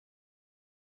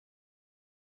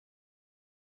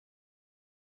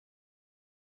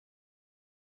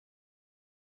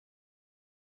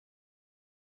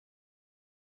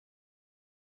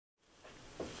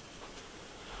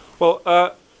Well,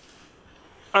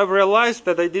 I realized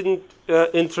that I didn't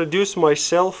introduce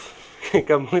myself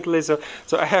completely, so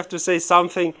I have to say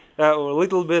something or a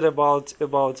little bit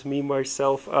about me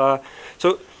myself.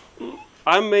 So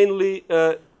I'm mainly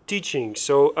teaching.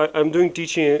 So I'm doing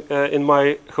teaching in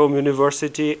my home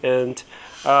university, and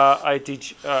I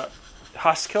teach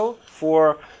Haskell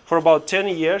for about 10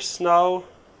 years now,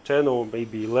 10 or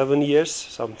maybe 11 years,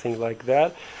 something like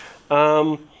that.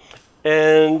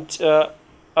 And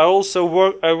I also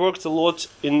worked a lot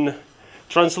in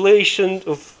translation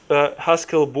of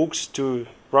Haskell books to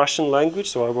Russian language,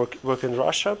 so I work in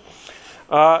Russia.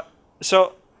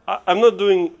 So I'm not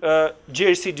doing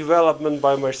GHC development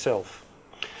by myself.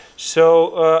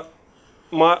 So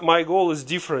my goal is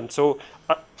different. So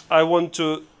I want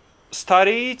to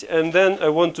study it, and then I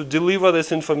want to deliver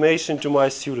this information to my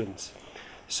students.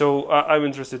 So I'm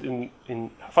interested in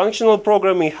functional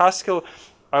programming, Haskell.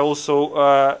 I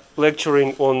also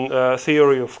lecturing on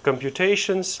theory of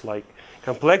computations, like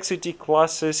complexity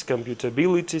classes,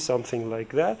 computability, something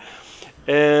like that.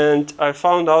 And I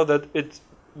found out that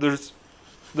there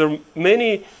are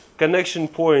many connection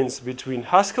points between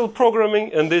Haskell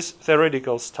programming and this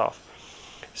theoretical stuff.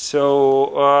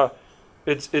 So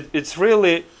it's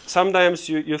really, sometimes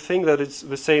you think that it's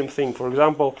the same thing. For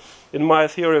example, in my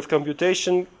theory of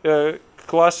computation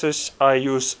classes, I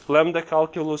use lambda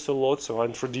calculus a lot, so I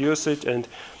introduce it and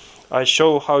I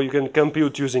show how you can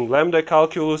compute using lambda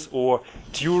calculus or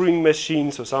Turing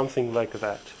machines or something like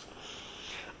that.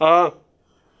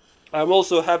 I'm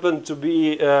also happen to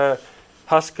be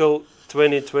Haskell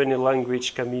 2020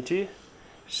 language committee.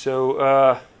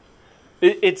 So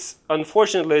it's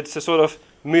unfortunately it's a sort of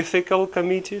mythical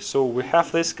committee. So we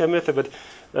have this committee, but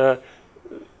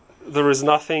there is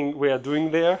nothing we are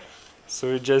doing there. So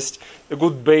it's just a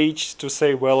good badge to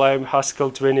say, well, I'm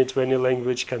Haskell 2020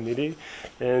 language committee,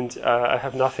 and I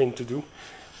have nothing to do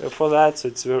for that. So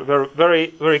it's very, very,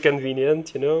 very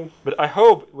convenient, you know. But I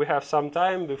hope we have some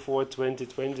time before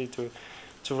 2020 to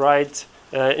write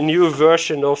a new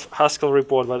version of Haskell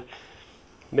report, but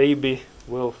maybe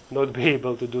we'll not be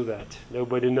able to do that.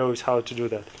 Nobody knows how to do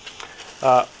that.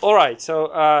 All right. So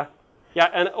yeah,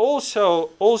 and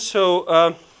also.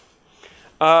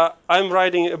 I'm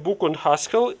writing a book on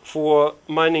Haskell for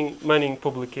mining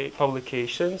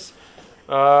publications.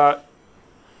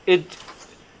 It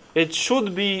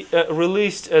should be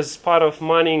released as part of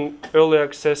mining early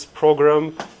access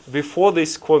program before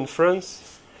this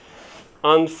conference.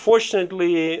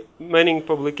 Unfortunately, mining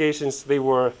publications, they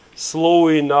were slow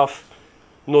enough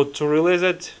not to release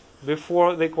it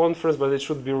before the conference, but it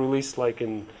should be released like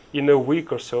in a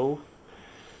week or so.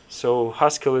 So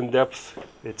Haskell in depth,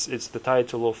 it's the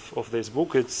title of this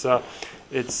book. It's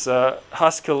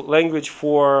Haskell language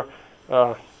for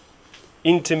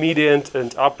intermediate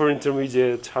and upper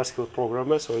intermediate Haskell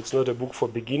programmers. So it's not a book for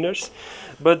beginners,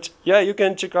 but yeah, you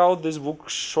can check out this book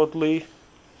shortly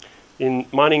in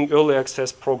mining early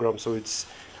access program. So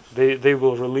they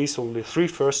will release only 3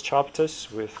 first chapters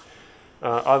with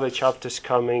other chapters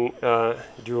coming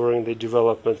during the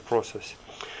development process.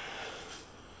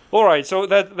 All right, so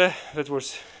that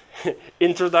was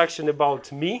introduction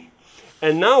about me,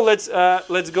 and now let's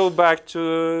go back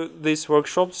to this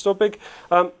workshop's topic.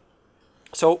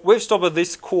 So we've stopped at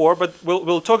this core, but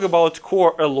we'll talk about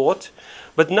core a lot.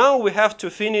 But now we have to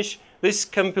finish this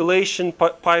compilation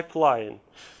pipeline.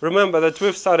 Remember that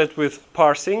we've started with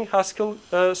parsing Haskell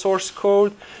source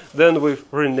code, then we've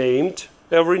renamed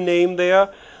every name there.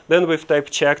 Then we've type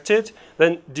checked it,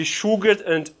 then desugared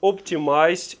and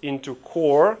optimized into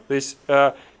core, this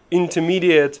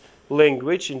intermediate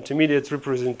language, intermediate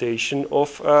representation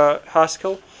of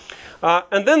Haskell.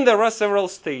 And then there are several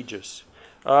stages.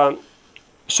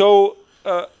 So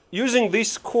using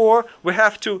this core, we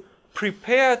have to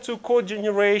prepare to code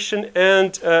generation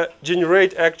and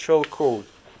generate actual code.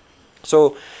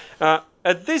 So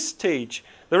at this stage,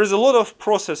 there is a lot of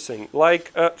processing.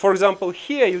 Like, for example,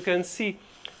 here you can see,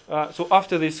 so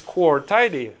after this core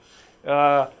tidy,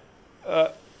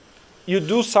 you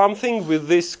do something with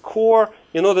this core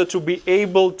in order to be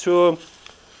able to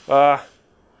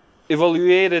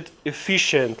evaluate it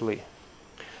efficiently.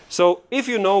 So if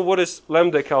you know what is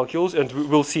lambda calculus, and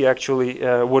we'll see actually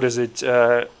what is it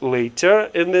later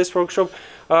in this workshop,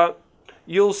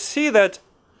 you'll see that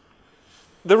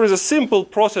there is a simple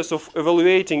process of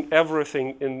evaluating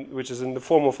everything which is in the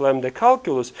form of lambda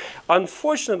calculus.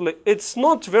 Unfortunately, it's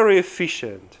not very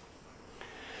efficient.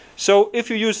 So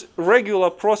if you use regular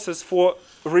process for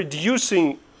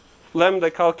reducing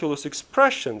lambda calculus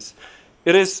expressions,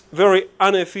 it is very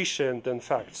inefficient, in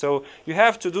fact. So you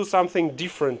have to do something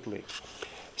differently.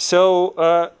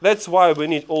 So that's why we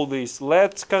need all these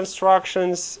let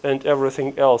constructions and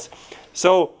everything else.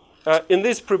 So in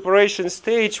this preparation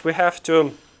stage, we have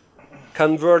to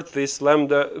convert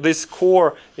this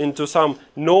core into some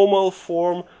normal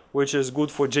form, which is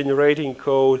good for generating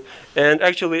code. And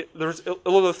actually, there's a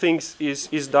lot of things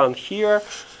is done here.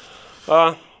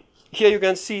 Here you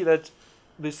can see that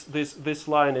this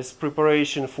line is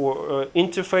preparation for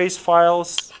interface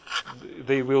files.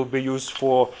 They will be used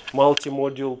for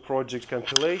multi-module project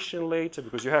compilation later,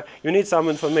 because you need some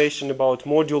information about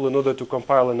module in order to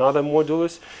compile another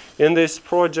modules in this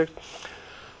project.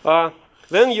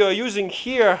 Then you are using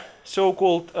here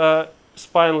so-called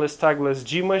spineless tagless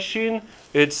G machine.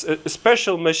 It's a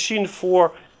special machine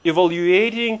for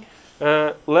evaluating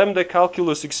lambda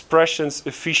calculus expressions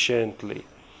efficiently.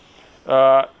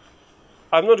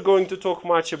 I'm not going to talk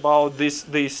much about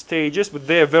these stages, but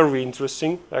they are very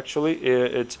interesting, actually.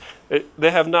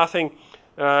 They have nothing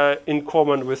in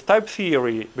common with type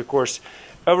theory, because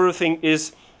everything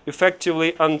is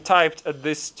effectively untyped at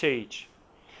this stage.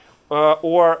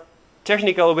 Or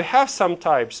technically, we have some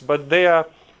types, but they are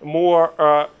more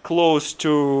close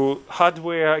to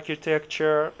hardware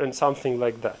architecture and something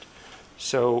like that.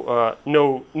 So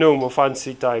no more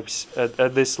fancy types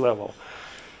at this level.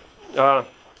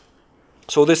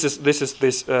 So this is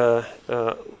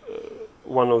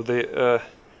one of the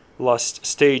last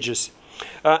stages,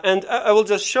 and I will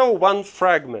just show one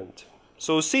fragment.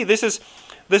 So see, this is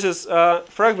a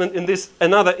fragment in this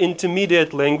another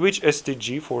intermediate language,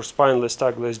 STG, for spineless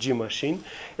tagless G machine,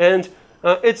 and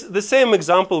it's the same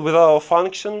example with our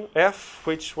function f,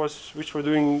 which we're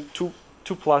doing 2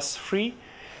 plus 3,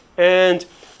 and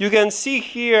you can see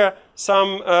here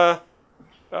some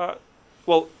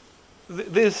well.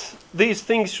 These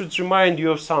things should remind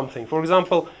you of something. For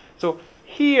example, so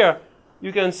here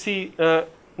you can see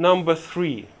number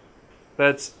 3.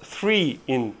 That's 3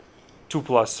 in 2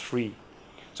 plus 3.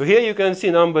 So here you can see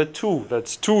number 2.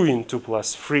 That's 2 in 2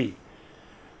 plus 3.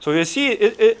 So you see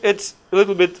it's a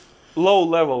little bit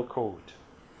low-level code.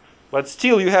 But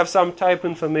still you have some type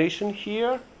information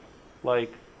here,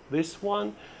 like this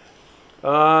one.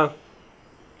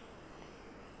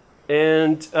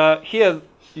 And here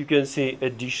you can see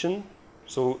addition.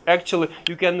 So actually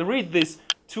you can read this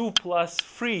 2 plus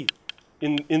 3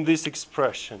 in this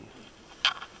expression.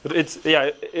 But it's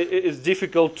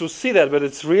difficult to see that, but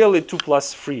it's really 2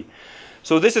 plus 3.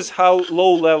 So this is how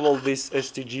low level this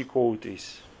STG code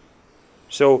is.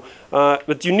 So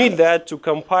but you need that to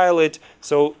compile it.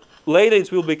 So later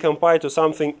it will be compiled to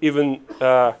something even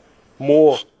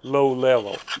more low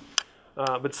level.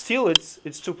 But still it's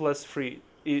 2 plus 3.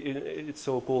 It's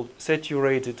so-called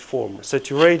saturated form.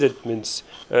 Saturated means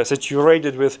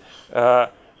saturated with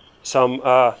some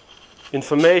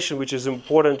information which is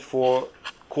important for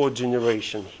code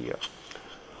generation here.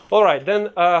 All right, then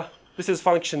this is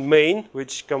function main,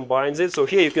 which combines it. So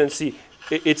here you can see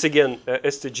it's again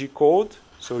STG code.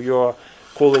 So you're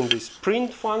calling this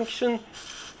print function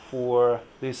for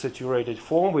this saturated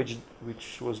form, which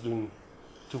was doing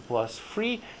 2 plus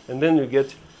 3, and then you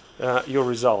get your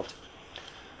result.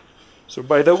 So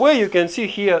by the way, you can see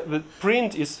here the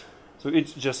print is, so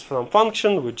it's just from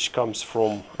function which comes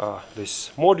from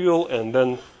this module, and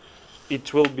then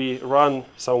it will be run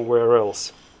somewhere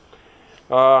else.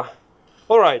 All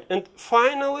right, and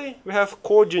finally we have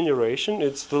code generation.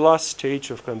 It's the last stage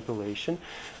of compilation.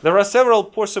 There are several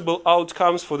possible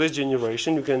outcomes for this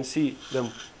generation. You can see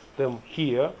them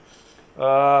here.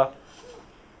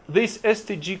 This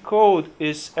STG code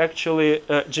is actually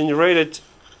generated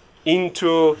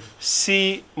into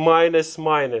C++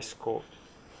 code.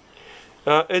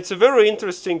 It's a very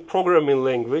interesting programming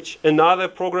language, another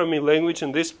programming language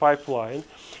in this pipeline.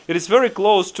 It is very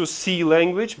close to C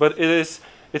language, but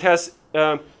it has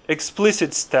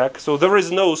explicit stack. So there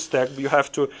is no stack. You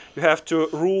have to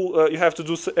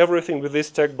do everything with this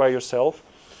stack by yourself.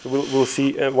 We'll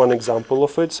see one example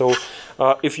of it. So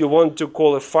if you want to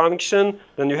call a function,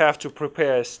 then you have to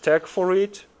prepare a stack for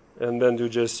it, and then you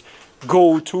just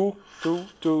go to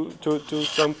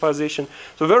some position.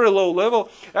 So very low level.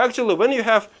 Actually, when you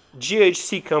have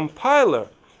GHC compiler,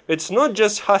 it's not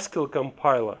just Haskell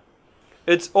compiler.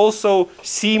 It's also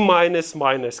C++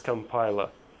 compiler.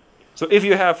 So if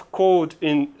you have code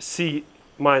in C++,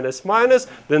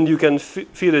 then you can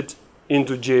feed it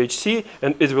into GHC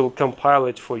and it will compile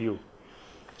it for you.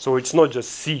 So it's not just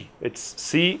C, it's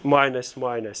C++. Is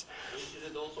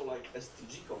it also like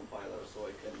STG compiler, so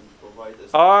I can provide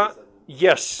STGs?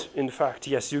 Yes, in fact,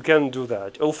 yes, you can do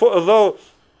that. Although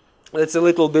it's a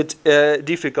little bit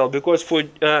difficult, because for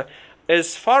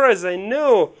as far as I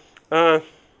know,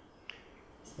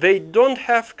 they don't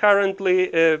have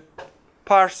currently a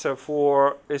parser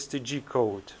for STG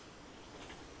code.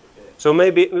 So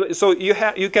maybe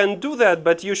you can do that,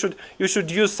 but you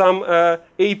should use some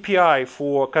API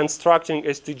for constructing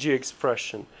STG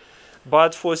expression.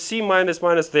 But for C++,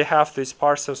 they have this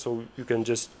parser, so you can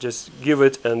just give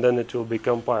it, and then it will be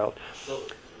compiled. So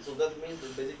that means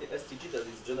that basically STG that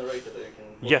is generated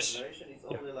yes. generation is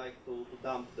only like to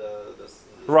dump the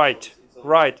right,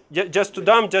 right. Just to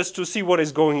dump, just to see what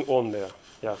is going on there.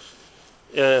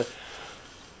 Yeah.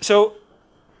 So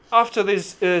after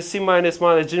this C++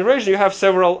 generation, you have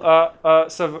several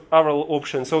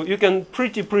options. So you can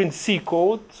print C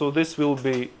code. So this will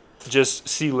be just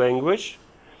C language.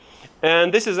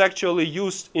 And this is actually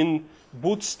used in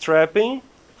bootstrapping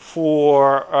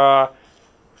for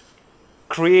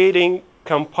creating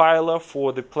compiler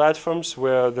for the platforms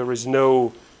where there is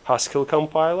no Haskell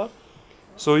compiler.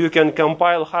 So you can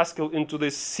compile Haskell into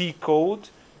this C code,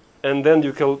 and then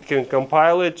you can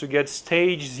compile it to get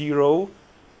stage 0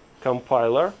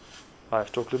 compiler.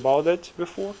 I've talked about that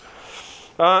before.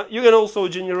 You can also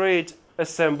generate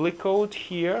assembly code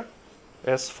here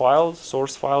as files,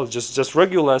 source files, just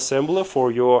regular assembler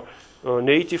for your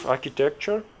native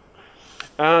architecture.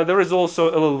 There is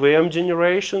also LLVM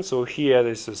generation. So here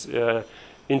this is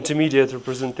intermediate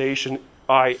representation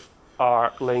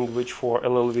IR language for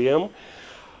LLVM.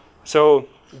 So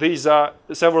these are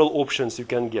several options you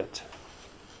can get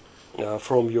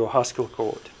from your Haskell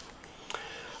code.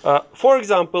 For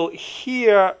example,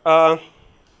 here, yeah,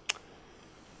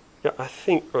 I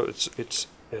think it's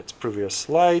previous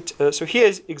slide. So here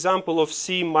is example of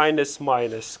C++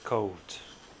 code.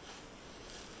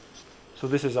 So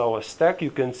this is our stack.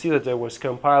 You can see that I was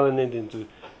compiling it into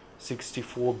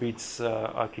 64 bits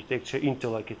architecture,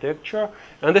 Intel architecture,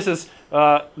 and this is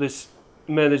this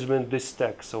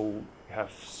stack. So we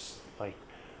have like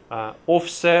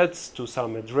offsets to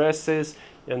some addresses,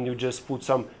 and you just put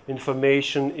some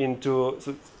information into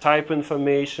type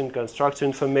information, constructor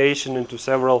information into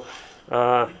several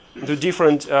the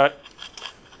different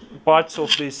parts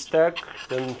of this stack.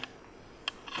 Then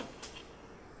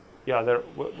yeah,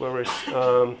 where is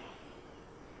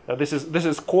this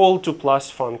is call to plus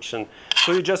function.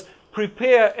 So you just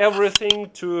prepare everything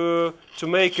to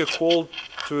make a call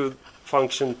to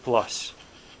function plus.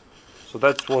 So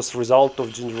that was result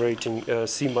of generating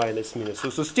C-.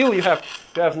 So still you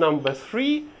have number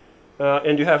 3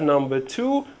 and you have number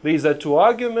 2. These are 2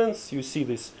 arguments. You see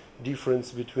this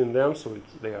difference between them. So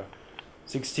they are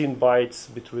 16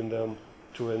 bytes between them,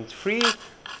 2 and 3.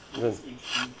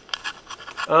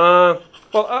 Well,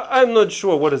 I'm not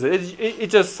sure what is it.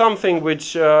 It's just something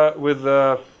which with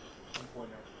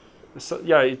so,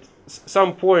 yeah,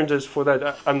 some pointers for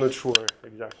that. I'm not sure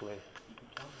exactly.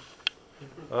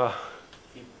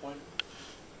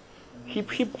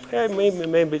 Heap, yeah,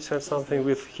 maybe it has something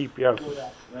with heap, yeah.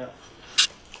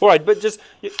 All right, but just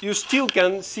you still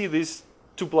can see this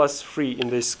 2 plus 3 in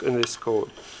this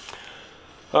code.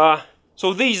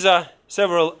 So these are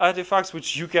several artifacts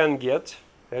which you can get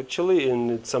actually,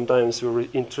 and it's sometimes very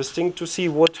interesting to see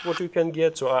what you can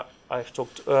get. So I've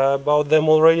talked about them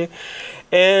already,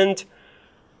 and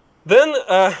then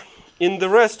in the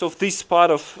rest of this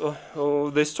part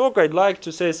of this talk, I'd like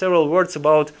to say several words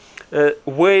about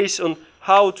ways on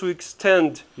how to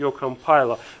extend your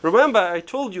compiler. Remember, I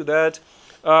told you that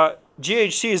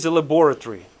GHC is a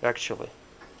laboratory, actually.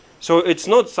 So it's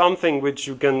not something which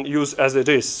you can use as it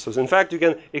is. So in fact, you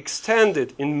can extend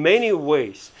it in many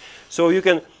ways. So you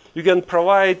can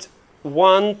provide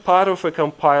one part of a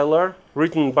compiler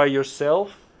written by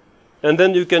yourself, and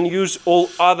then you can use all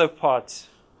other parts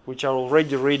which are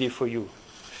already ready for you.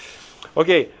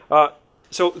 Okay,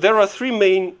 so there are 3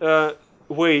 main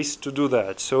ways to do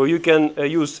that. So you can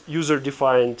use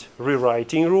user-defined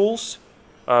rewriting rules.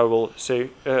 I will say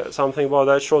something about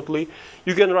that shortly.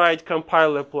 You can write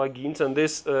compiler plugins, and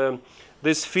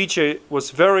this feature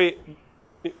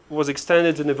was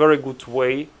extended in a very good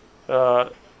way I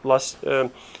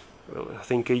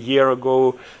think a year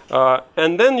ago.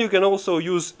 And then you can also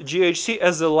use GHC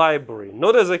as a library,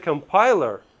 not as a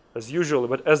compiler as usual,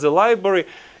 but as a library,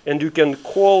 and you can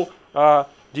call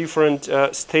different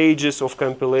stages of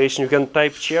compilation. You can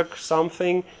type check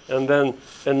something and then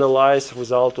analyze the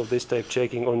result of this type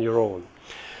checking on your own.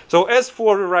 So as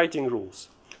for rewriting rules,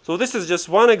 so this is just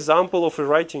one example of a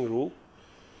writing rule.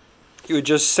 You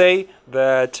just say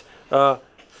that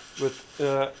with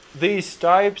these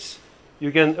types,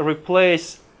 you can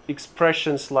replace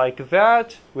expressions like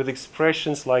that with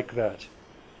expressions like that.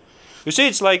 You see,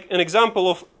 it's like an example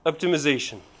of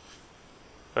optimization,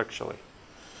 actually.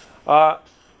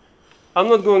 I'm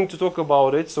not going to talk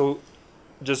about it, so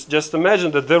just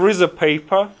imagine that there is a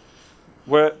paper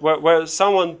where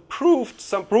someone proved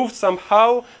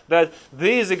somehow that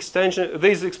these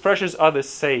expressions are the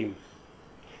same.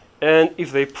 And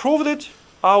if they proved it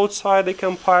outside the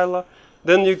compiler,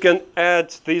 then you can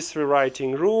add this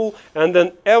rewriting rule, and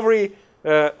then every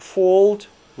fold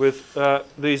with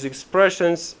these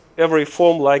expressions, every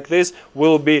form like this,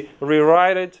 will be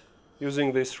rewritten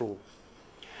using this rule.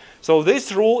 So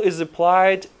this rule is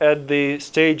applied at the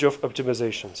stage of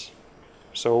optimizations.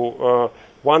 So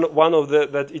one of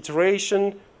that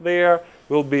iteration there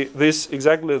will be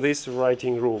exactly this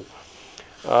rewriting rule.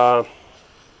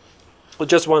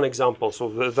 Just one example. So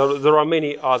there are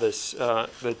many others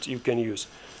that you can use.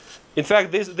 In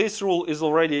fact, this rule is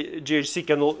already, GHC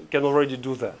can already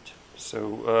do that.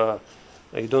 So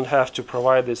you don't have to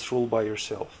provide this rule by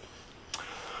yourself.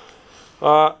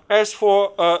 As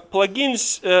for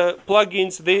plugins,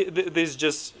 this is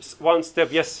just one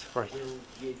step. Yes, right. Will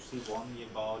GHC warn me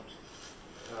about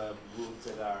rules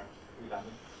that are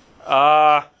redundant?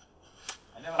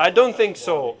 I don't think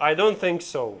so. I don't think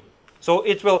so. So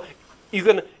it will. You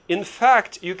can, in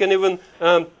fact, you can even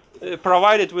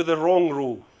provide it with the wrong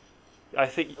rule. I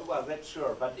think. Well, that's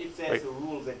sure. But if there's a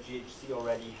rule that GHC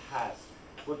already has,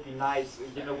 would be nice.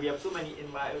 You know, we have so many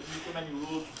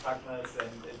rules partners,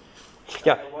 and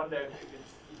yeah. I wonder if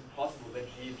it's even possible that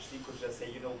GHC could just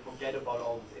say, you know, forget about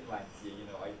all these inlines here. You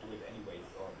know, I do it anyways,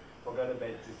 or forget about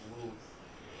these rules.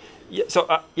 Yeah. So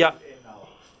yeah.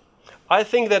 I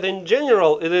think that in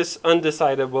general it is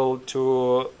undecidable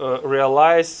to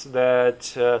realize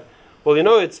that, well, you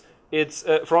know, it's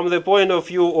from the point of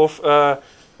view of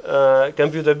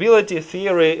computability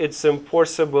theory, it's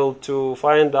impossible to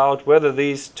find out whether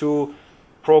these two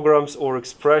programs or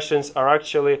expressions are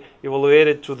actually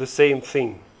evaluated to the same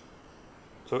thing.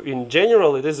 So in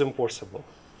general, it is impossible.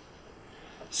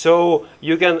 So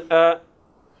you can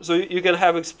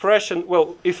have expression.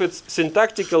 Well, if it's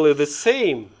syntactically the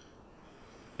same,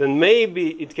 then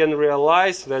maybe it can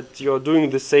realize that you're doing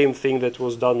the same thing that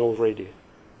was done already.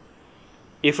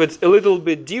 If it's a little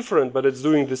bit different, but it's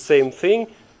doing the same thing,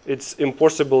 it's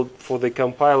impossible for the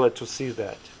compiler to see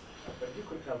that. But you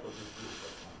could help us with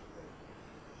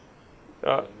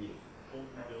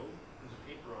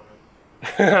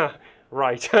this.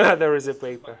 Right, there is a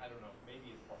paper. I don't know,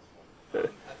 maybe it's possible.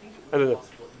 I think it I don't would be know.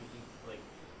 possible using, like,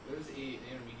 there's an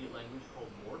intermediate language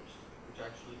called Mort, which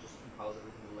actually just compiles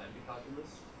everything to lambda calculus,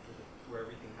 where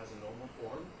everything has a normal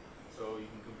form. So you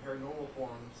can compare normal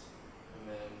forms,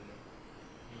 and then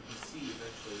you can see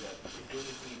eventually that if the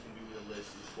only thing you can do with a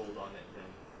list is fold on it, then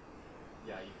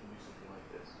yeah, you can do something like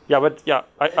this. Yeah, but yeah,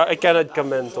 I cannot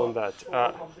comment on that.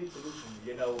 Complete solution.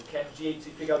 You know, can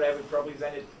GHC figure out every problem?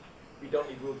 Then we don't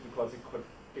need rules because it could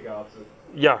figure out.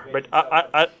 Yeah, but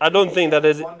I don't think that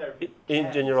is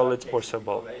in general it's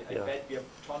possible. I bet we have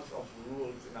tons of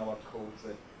rules in our codes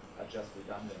that are just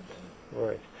redundant. And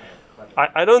right.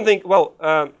 I don't think. Well,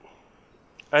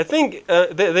 I think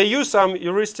they use some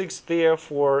heuristics there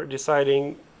for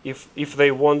deciding if they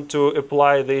want to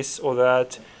apply this or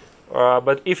that.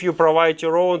 But if you provide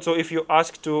your own, so if you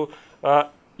ask to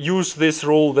use this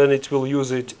rule, then it will use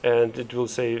it, and it will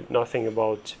say nothing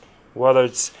about whether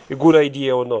it's a good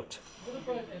idea or not. What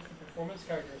about if the performance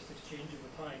characteristics change over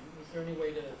time? Is there any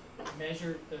way to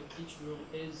measure that each rule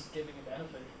is giving a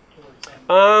benefit towards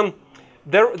them?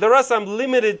 There are some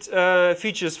limited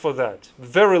features for that,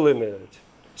 very limited.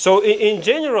 So in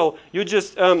general, you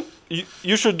just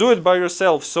you should do it by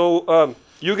yourself. So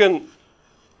you can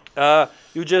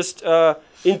you just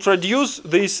introduce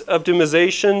this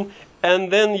optimization, and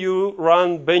then you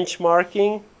run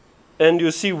benchmarking, and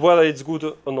you see whether it's good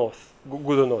or not.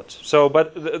 So,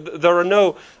 but there are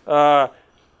no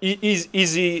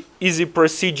easy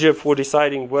procedure for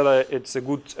deciding whether it's a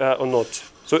good or not.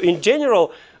 So in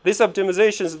general, these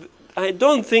optimizations, I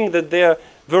don't think that they're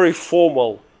very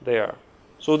formal there.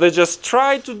 So they just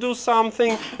try to do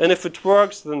something, and if it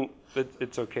works, then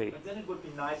it's okay. But then it would be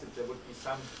nice if there would be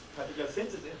some particular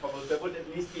synthesis information. There would at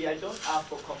least be, I don't ask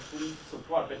for complete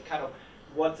support, but kind of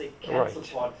what they can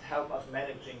support, help us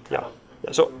managing kind of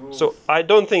the rules. So I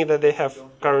don't think that they have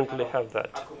currently have that.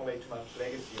 Accumulate too much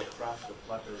legacy or craft or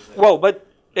flutter. Well, but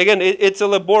again, it's a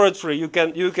laboratory. You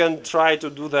can try to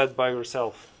do that by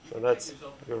yourself. So that's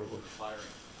very good.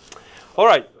 All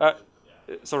right.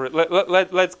 Sorry.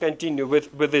 Let's continue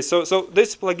with this. So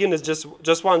this plugin is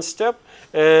just one step,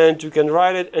 and you can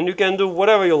write it, and you can do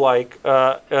whatever you like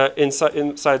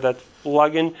inside that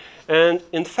plugin. And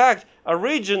in fact,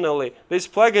 originally these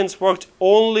plugins worked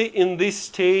only in this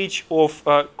stage of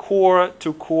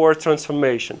core-to-core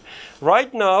transformation.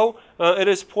 Right now, it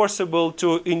is possible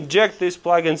to inject these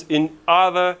plugins in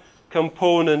other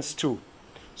components too.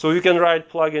 So you can write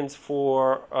plugins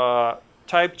for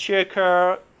type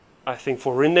checker, I think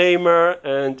for renamer,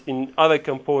 and in other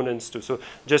components too. So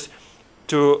just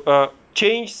to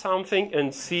change something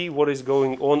and see what is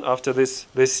going on after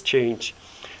this change.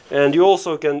 And you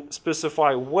also can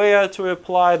specify where to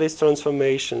apply this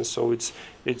transformation. So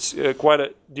it's quite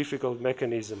a difficult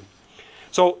mechanism.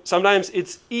 So sometimes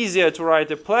it's easier to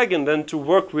write a plugin than to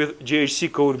work with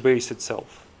GHC code base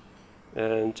itself.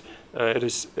 And it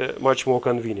is much more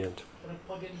convenient. Can a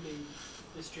plugin be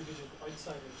distributed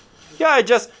outside of? Yeah,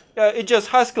 it just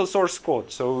Haskell source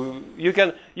code. So you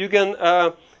can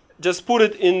just put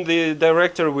it in the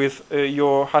directory with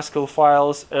your Haskell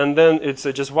files, and then it's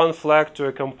just one flag to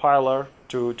a compiler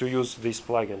to use this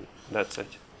plugin. That's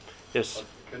it. Yes.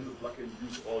 Can the plugin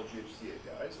use all GHC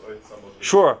APIs, or it's some of the?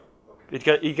 Sure.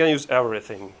 Okay. It can use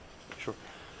everything. Sure.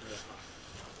 Yeah.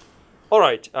 All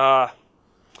right.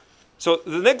 So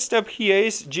the next step here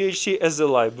is GHC as a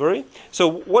library. So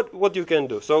what you can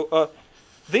do? So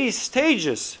these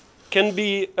stages can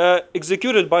be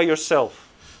executed by yourself.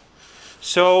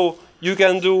 So you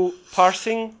can do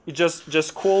parsing. You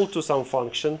just call to some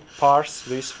function, parse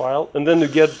this file, and then you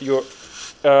get your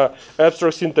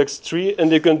abstract syntax tree,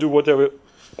 and you can do whatever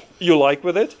you like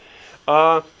with it.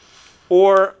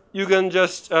 Or you can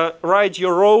just write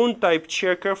your own type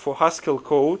checker for Haskell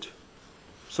code.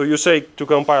 So you say to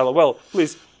compiler, well,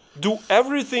 please do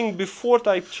everything before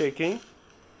type checking.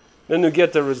 Then you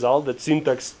get the result, that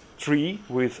syntax tree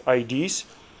with IDs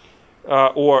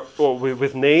or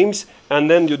with names, and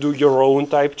then you do your own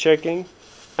type checking,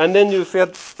 and then you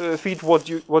feed what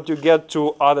you get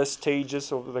to other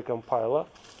stages of the compiler.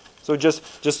 So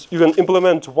just you can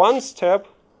implement one step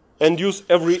and use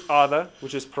every other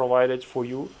which is provided for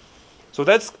you. So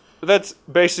that's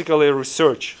basically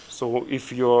research. So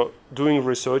if you're doing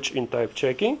research in type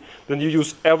checking, then you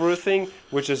use everything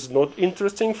which is not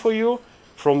interesting for you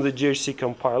from the GHC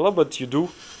compiler, but you do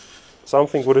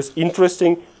something what is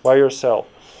interesting by yourself.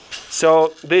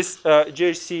 So this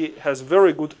GHC has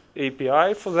very good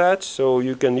API for that, so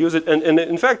you can use it. And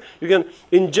in fact, you can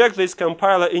inject this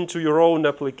compiler into your own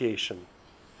application.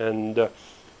 And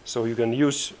so you can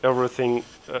use everything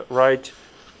right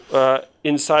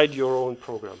inside your own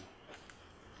program.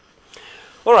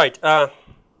 All right,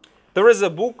 there is a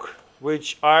book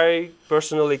which I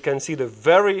personally consider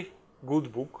very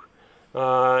good book.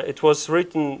 It was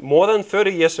written more than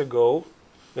 30 years ago,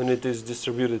 and it is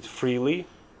distributed freely.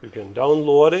 You can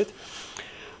download it.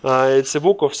 It's a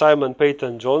book of Simon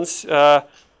Peyton Jones, The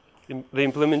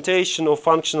Implementation of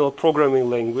Functional Programming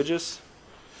Languages.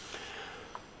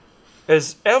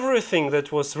 As everything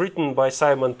that was written by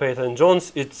Simon Peyton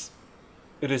Jones, it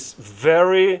is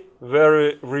very,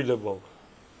 very readable.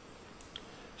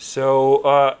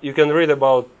 So you can read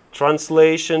about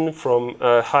translation from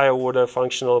higher order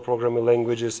functional programming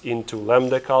languages into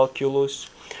lambda calculus.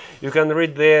 You can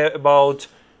read there about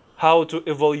how to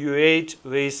evaluate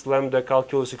these lambda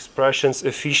calculus expressions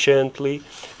efficiently.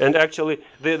 And actually,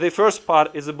 the first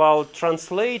part is about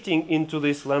translating into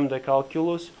this lambda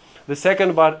calculus. The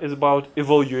second part is about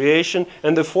evaluation.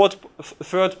 And the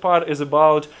third part is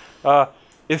about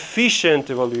efficient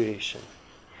evaluation.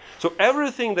 So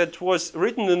everything that was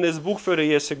written in this book 30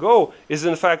 years ago is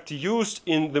in fact used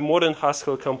in the modern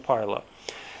Haskell compiler.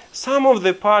 Some of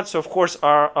the parts, of course,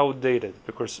 are outdated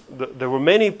because there were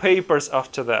many papers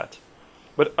after that.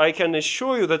 But I can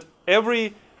assure you that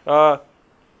every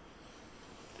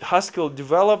Haskell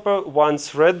developer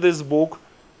once read this book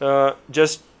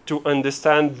just to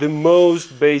understand the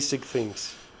most basic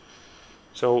things.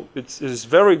 So it's a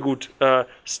very good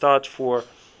start for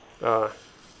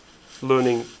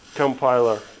learning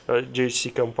compiler,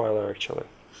 GHC compiler actually.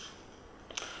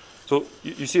 So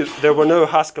you see, there were no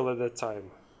Haskell at that time.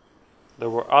 There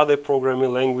were other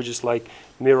programming languages like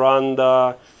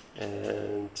Miranda,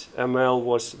 and ML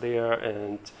was there,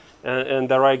 and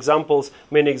there are examples.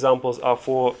 Many examples are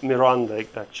for Miranda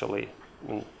actually.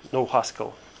 No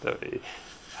Haskell.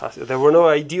 There were no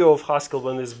idea of Haskell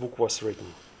when this book was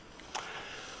written.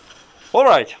 All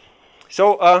right.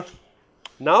 So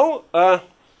now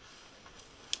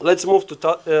let's move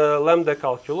to lambda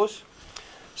calculus.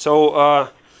 So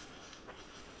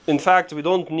in fact, we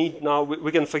don't need now,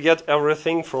 we can forget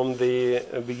everything from the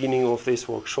beginning of this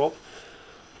workshop.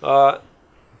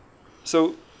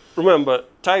 So remember,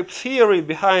 type theory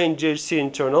behind GHC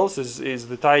internals is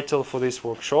the title for this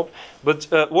workshop. But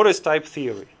what is type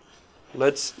theory?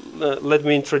 Let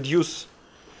me introduce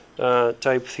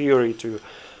type theory to you.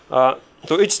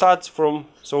 So it starts from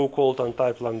so-called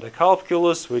untyped lambda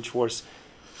calculus, which was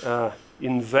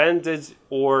invented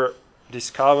or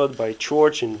discovered by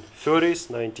George in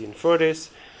 1930s,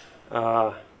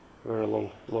 very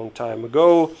long time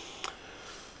ago.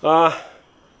 I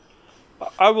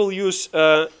will use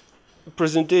a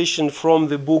presentation from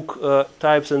the book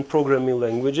Types and Programming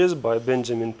Languages by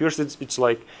Benjamin Pierce. It's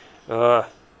like,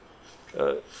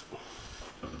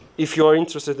 if you are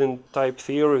interested in type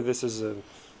theory, this is a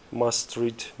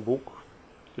must-read book.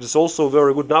 It is also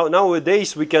very good.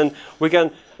 Nowadays we can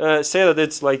say that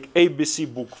it's like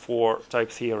ABC book for type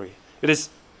theory. It is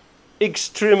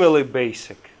extremely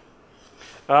basic.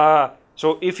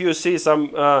 So if you see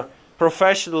some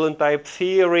professional in type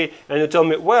theory and you tell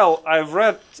me, well, I've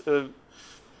read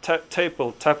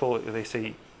TAPL, they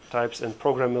say, Types and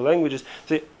Programming Languages,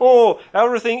 say, oh,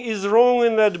 everything is wrong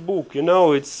in that book, you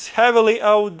know, it's heavily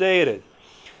outdated.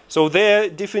 So their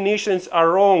definitions are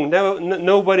wrong.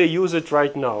 Nobody uses it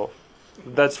right now.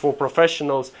 That's for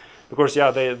professionals, because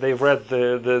yeah, they've read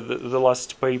the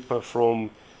last paper from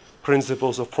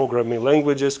Principles of Programming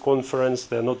Languages conference.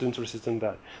 They're not interested in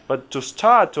that. But to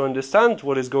start to understand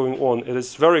what is going on, it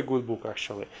is a very good book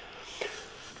actually.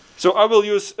 So I will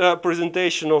use a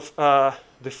presentation of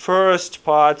the first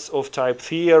parts of type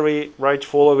theory right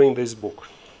following this book.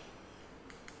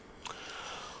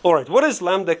 All right, what is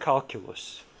lambda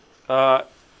calculus?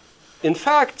 In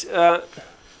fact, the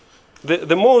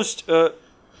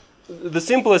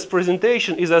simplest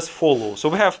presentation is as follows. So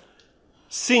we have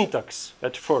syntax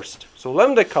at first. So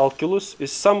lambda calculus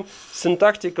is some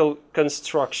syntactical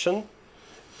construction,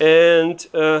 and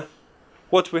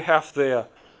what we have there,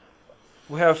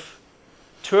 we have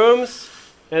terms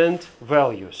and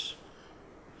values.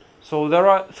 So there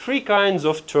are three kinds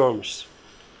of terms.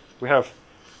 We have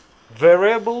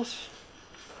variables,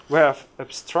 we have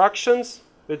abstractions,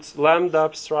 it's lambda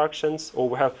abstractions, or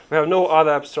we have no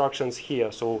other abstractions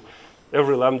here, so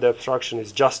every lambda abstraction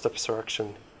is just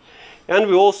abstraction. And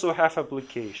we also have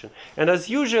application. And as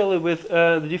usually with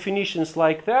the definitions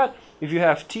like that, if you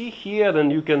have t here,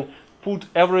 then you can put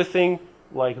everything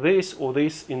like this or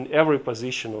this in every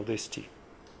position of this t.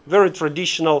 Very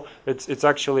traditional. It's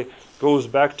actually goes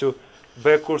back to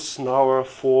Becker-Snauer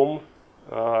form.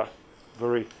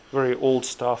 Very old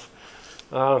stuff.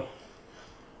 So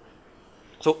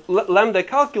lambda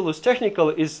calculus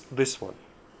technically is this one.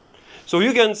 So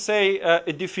you can say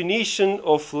a definition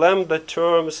of lambda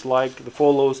terms like the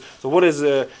follows. So what is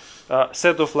a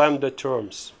set of lambda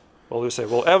terms? Well, you say,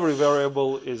 well, every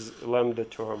variable is a lambda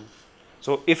term.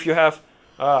 So if you have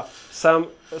some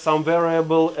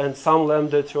variable and some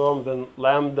lambda term, then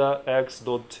lambda x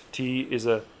dot t is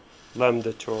a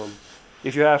lambda term.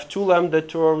 If you have two lambda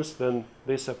terms, then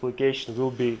this application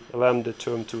will be a lambda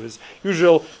term to its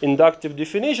usual inductive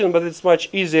definition, but it's much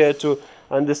easier to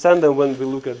understand them when we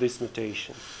look at this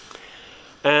notation.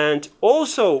 And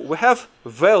also we have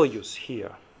values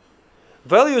here.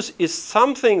 Values is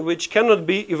something which cannot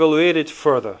be evaluated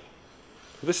further.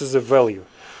 This is a value.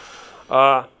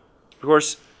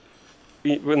 Because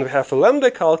when we have a lambda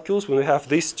calculus, when we have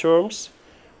these terms,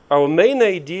 our main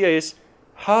idea is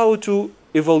how to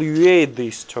evaluate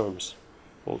these terms.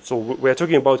 So we're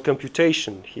talking about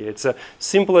computation here. It's a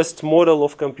simplest model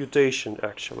of computation,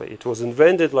 actually. It was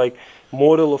invented like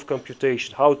model of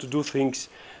computation, how to do things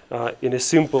in a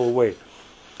simple way.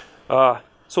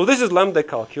 So this is lambda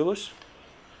calculus.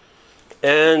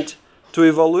 And to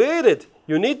evaluate it,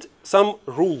 you need some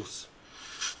rules.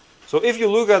 So if you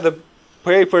look at the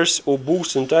papers or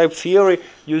books in type theory,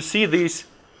 you see these,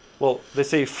 well, they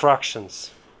say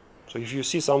fractions. So if you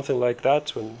see something like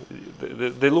that, when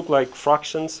they look like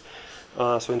fractions,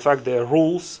 so in fact they are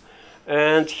rules.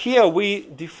 And here we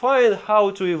define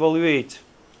how to evaluate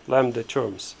lambda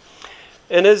terms.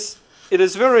 And it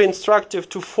is very instructive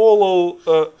to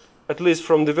follow, at least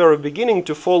from the very beginning,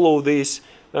 to follow these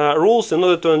rules in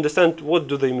order to understand what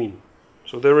do they mean.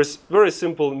 So there is very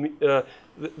simple,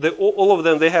 all of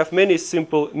them, they have many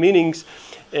simple meanings,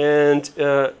 and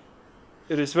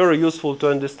it is very useful to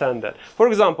understand that. For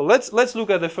example, let's look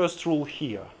at the first rule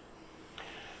here.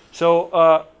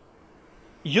 So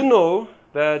you know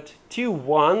that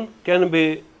T1 can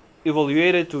be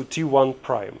evaluated to T1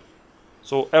 prime.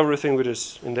 So everything which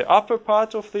is in the upper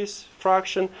part of this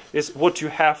fraction is what you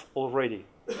have already.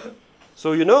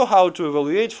 So you know how to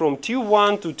evaluate from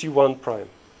T1 to T1 prime.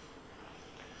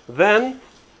 Then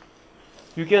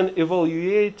you can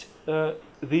evaluate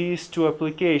these two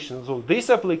applications. So this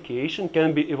application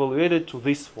can be evaluated to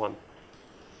this one.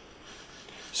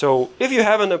 So if you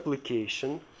have an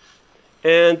application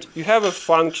and you have a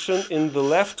function in the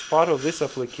left part of this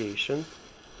application,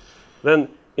 then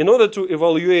in order to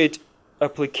evaluate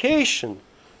application,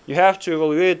 you have to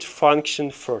evaluate function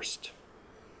first.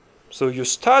 So you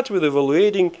start with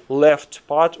evaluating left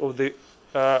part of the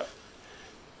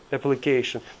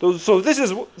application. So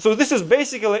this is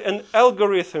basically an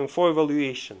algorithm for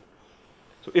evaluation.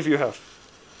 So if you have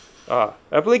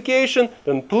application,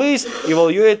 then please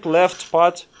evaluate left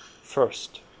part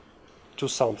first to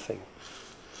something.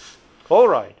 All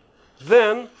right.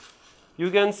 Then you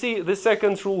can see the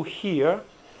second rule here,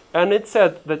 and it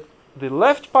said that the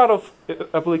left part of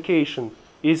application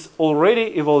is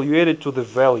already evaluated to the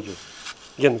value.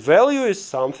 Again, value is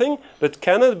something that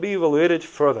cannot be evaluated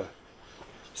further.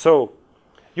 So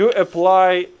you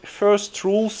apply first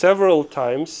rule several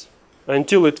times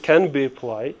until it can be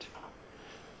applied.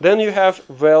 Then you have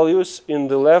values in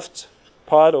the left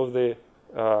part of the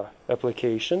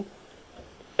application.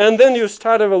 And then you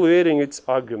start evaluating its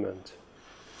argument.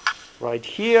 Right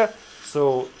here.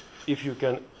 So if you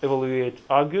can evaluate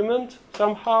argument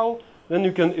somehow, then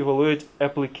you can evaluate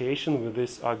application with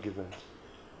this argument.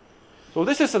 So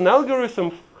this is an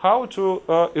algorithm how to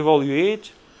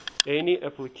evaluate any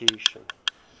application.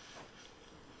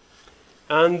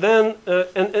 And then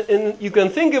and you can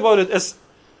think about it as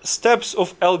steps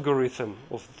of algorithm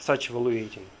of such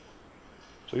evaluating.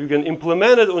 So you can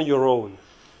implement it on your own.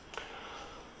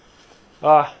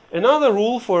 Another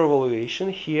rule for evaluation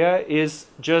here is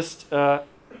just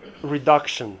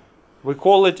reduction. We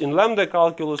call it in lambda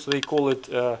calculus, they call it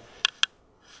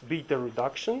beta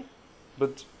reduction,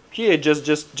 but here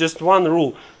just one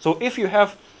rule. So if you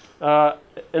have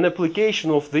an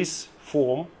application of this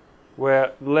form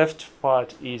where the left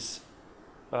part is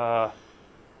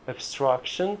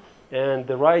abstraction and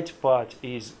the right part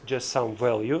is just some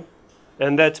value,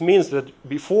 and that means that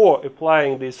before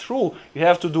applying this rule you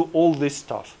have to do all this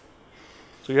stuff.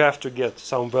 So you have to get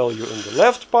some value in the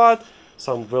left part,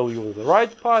 some value in the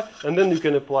right part, and then you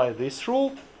can apply this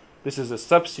rule. This is a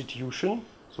substitution,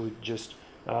 so it's just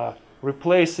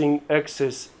replacing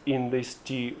x's in this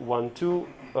t12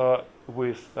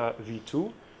 with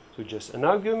v2, so just an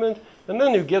argument, and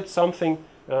then you get something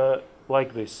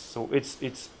like this. So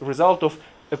it's result of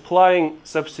applying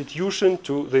substitution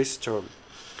to this term.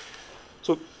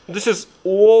 So this is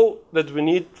all that we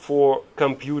need for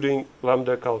computing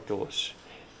lambda calculus.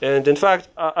 And in fact,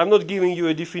 I'm not giving you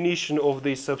a definition of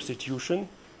this substitution.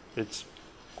 It's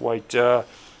quite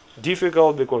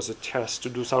difficult because it has to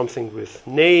do something with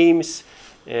names,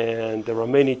 and there are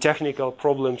many technical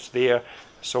problems there,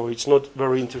 so it's not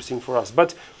very interesting for us.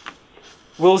 But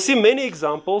we'll see many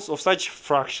examples of such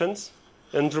fractions,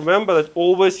 and remember that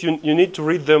always you need to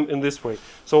read them in this way.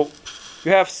 So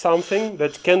you have something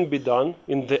that can be done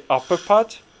in the upper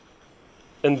part,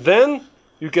 and then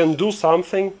you can do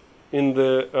something in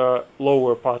the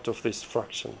lower part of this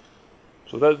fraction.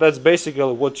 So that's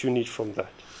basically what you need from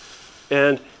that.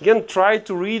 And again, try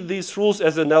to read these rules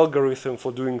as an algorithm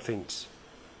for doing things.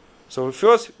 So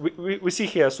first, we see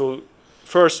here, so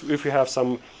first if we have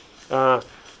some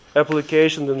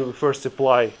application, then we first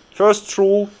apply first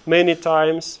rule many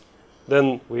times,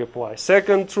 then we apply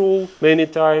second rule many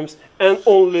times, and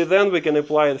only then we can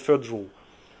apply the third rule.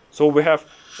 So we have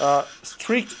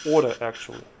strict order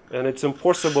actually, and it's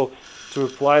impossible to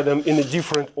apply them in a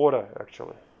different order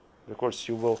actually, because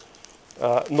you will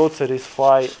not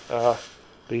satisfy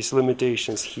these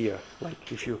limitations here.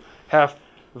 Like if you have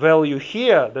value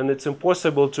here, then it's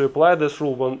impossible to apply this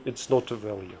rule when it's not a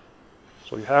value.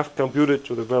 So you have computed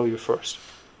to the value first.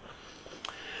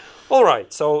 All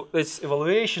right, so it's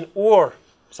evaluation, or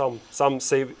some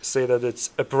say that it's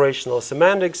operational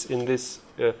semantics. In this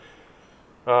here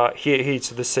it's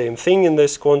the same thing in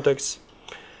this context.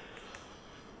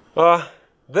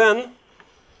 Then,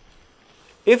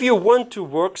 if you want to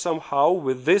work somehow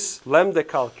with this lambda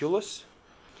calculus,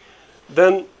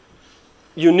 then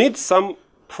you need some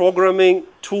programming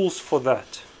tools for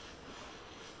that.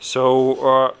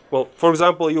 So, well, for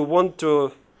example, you want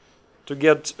to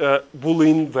get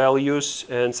Boolean values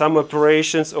and some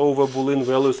operations over Boolean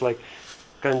values like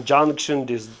conjunction,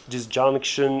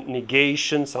 disjunction,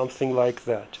 negation, something like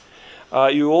that.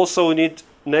 You also need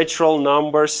natural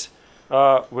numbers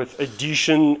with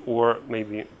addition or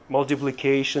maybe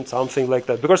multiplication, something like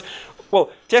that. Because,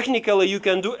 well, technically you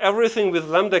can do everything with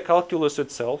lambda calculus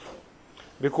itself,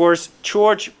 because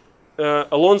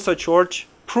Alonso George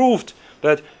proved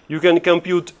that you can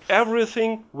compute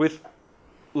everything with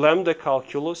lambda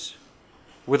calculus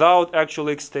without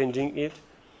actually extending it,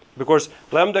 because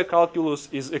lambda calculus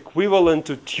is equivalent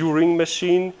to Turing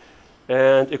machine,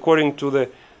 and according to the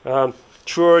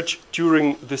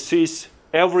Turing thesis,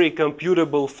 every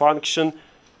computable function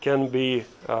can be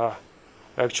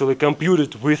actually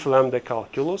computed with lambda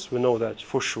calculus. We know that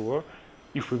for sure,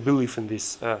 if we believe in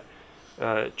this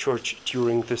church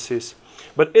Turing thesis.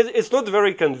 But it's not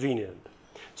very convenient.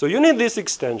 So you need these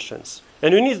extensions.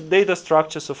 And you need data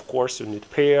structures, of course. You need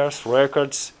pairs,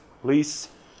 records, lists,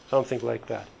 something like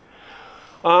that.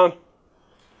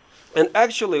 And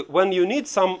actually, when you need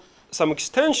some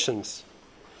extensions,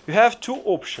 you have two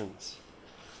options.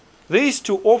 These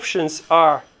two options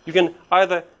are, you can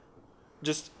either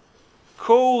just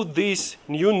code these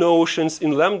new notions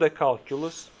in lambda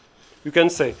calculus. You can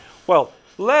say, well,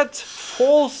 let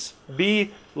false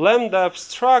be lambda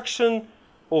abstraction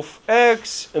of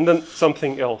x and then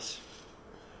something else.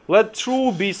 Let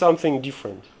true be something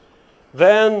different.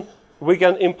 Then we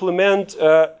can implement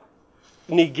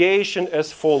negation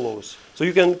as follows. So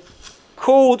you can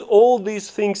code all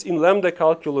these things in lambda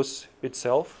calculus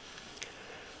itself,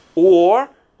 or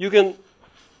you can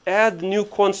add new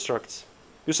constructs.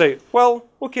 You say, well,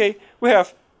 okay, we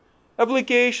have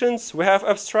applications, we have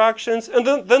abstractions, and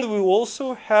then we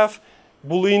also have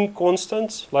Boolean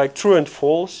constants like true and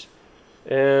false,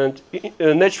 and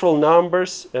natural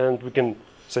numbers, and we can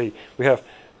say we have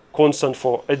constant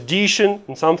for addition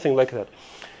and something like that.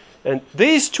 And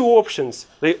these two options,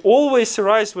 they always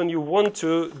arise when you want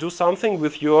to do something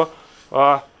with your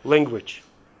language.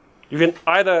 You can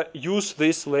either use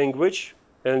this language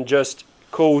and just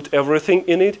code everything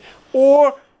in it,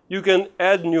 or you can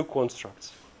add new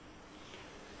constructs.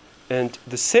 And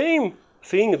the same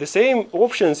thing, the same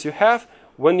options you have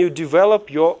when you develop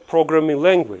your programming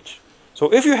language.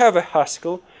 So if you have a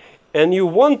Haskell and you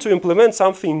want to implement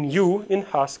something new in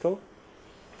Haskell,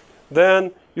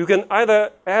 then you can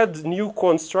either add new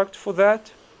construct for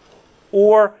that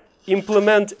or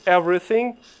implement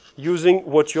everything using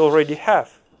what you already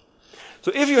have.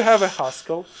 So if you have a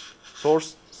Haskell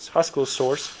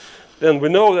source, then we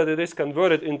know that it is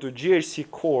converted into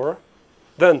GHC Core.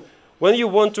 Then when you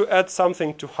want to add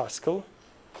something to Haskell,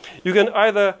 you can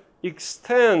either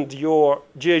extend your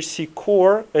GHC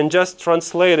Core and just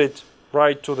translate it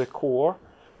right to the core,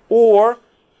 or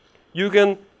you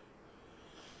can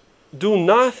do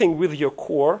nothing with your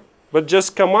core, but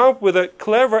just come up with a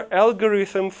clever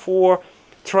algorithm for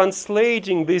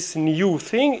translating this new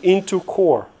thing into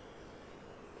core.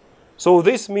 So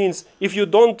this means if you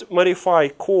don't modify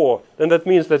core, then that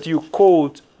means that you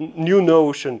code new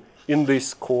notion in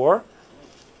this core.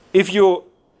 If you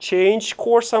change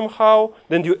core somehow,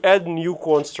 then you add new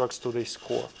constructs to this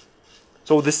core.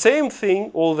 So the same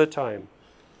thing all the time.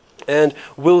 And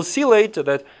we'll see later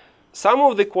that some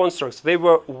of the constructs, they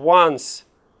were once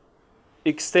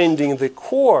extending the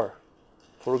core.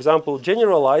 For example,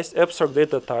 generalized abstract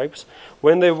data types,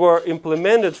 when they were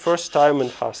implemented first time in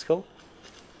Haskell,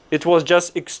 it was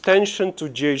just extension to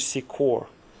GHC Core.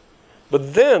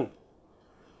 But then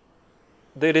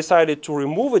they decided to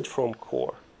remove it from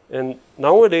core. And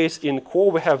nowadays in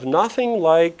core we have nothing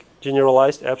like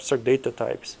generalized abstract data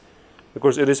types,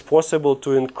 because it is possible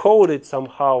to encode it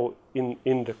somehow in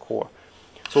the core.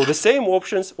 So the same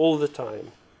options all the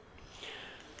time.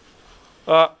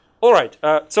 All right,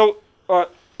 so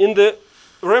in the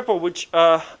repo which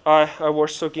I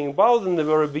was talking about in the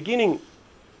very beginning,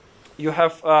 you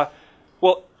have,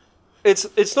 well,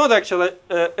 it's not actually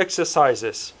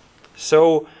exercises.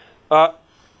 So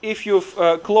if you've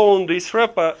cloned this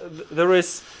repo, there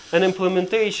is an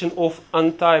implementation of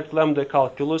untyped lambda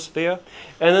calculus there.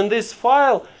 And in this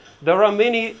file, there are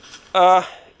many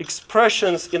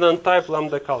expressions in untyped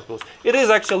lambda calculus. It is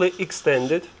actually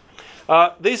extended.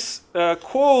 This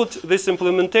code, this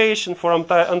implementation for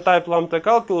untyped lambda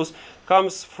calculus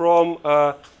comes from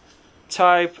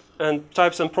Types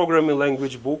and Programming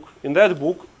Language book. In that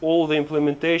book, all the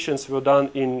implementations were done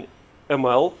in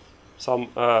ML, some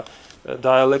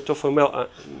dialect of ML,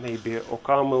 maybe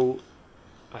OCaml.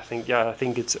 I think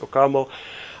it's OCaml.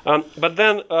 But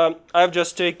then I've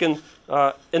just taken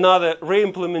another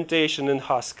re-implementation in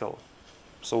Haskell.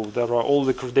 So there are all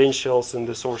the credentials in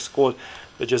the source code.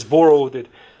 I just borrowed it.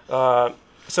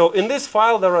 So in this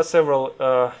file, there are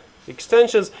several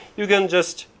extensions. You can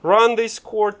just run this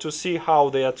code to see how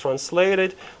they are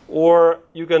translated, or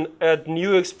you can add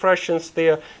new expressions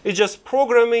there. It's just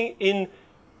programming in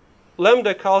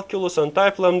lambda calculus,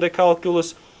 untyped lambda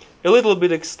calculus, a little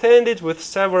bit extended with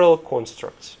several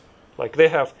constructs. Like they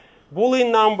have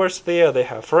Boolean numbers there, they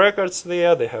have records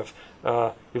there, they have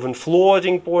even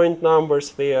floating point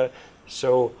numbers there.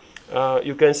 So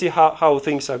you can see how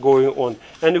things are going on.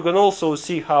 And you can also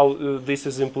see how this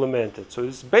is implemented. So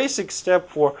it's basic step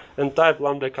for untyped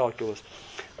lambda calculus.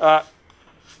 I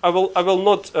will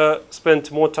not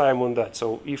spend more time on that.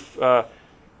 So if I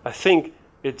think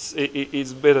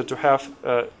it's better to have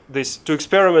this, to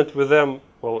experiment with them,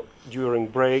 well, during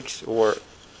breaks or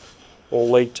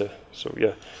later. So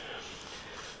yeah.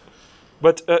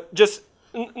 But just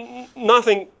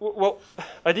nothing, well,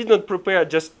 I did not prepare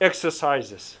just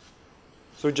exercises.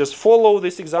 So just follow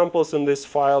these examples in this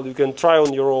file. You can try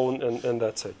on your own, and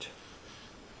that's it.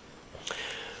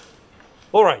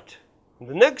 All right.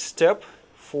 The next step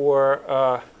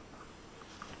for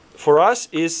us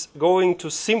is going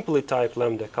to simply type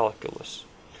lambda calculus.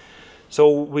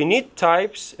 So we need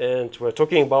types, and we're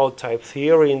talking about type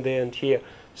theory in the end here.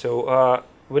 So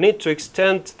we need to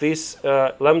extend this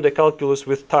lambda calculus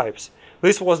with types.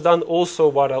 This was done also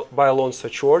by Alonso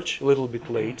George a little bit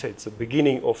later. It's the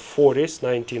beginning of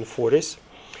 1940s.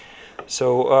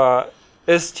 So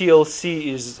STLC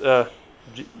is the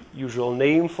usual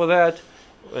name for that.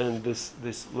 And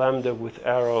this lambda with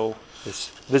arrow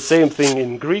is the same thing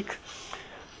in Greek.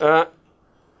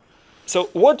 So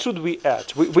what should we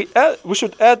add? We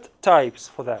should add types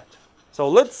for that. So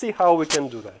let's see how we can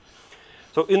do that.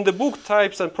 So in the book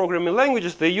Types and Programming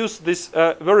Languages, they use this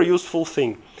very useful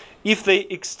thing. If they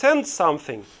extend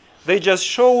something, they just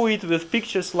show it with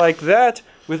pictures like that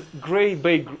with gray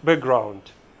background.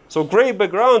 So gray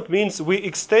background means we're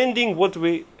extending what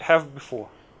we have before.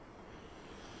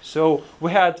 So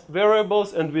we had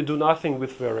variables and we do nothing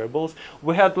with variables.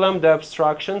 We had lambda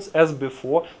abstractions as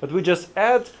before, but we just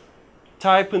add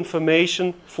type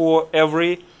information for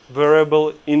every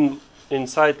variable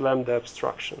inside lambda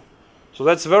abstraction. So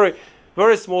that's very,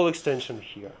 very small extension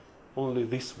here. Only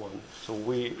this one. So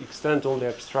we extend only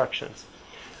abstractions.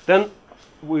 Then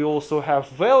we also have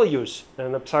values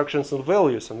and abstractions and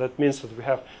values, and that means that we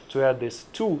have to add this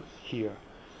 2 here.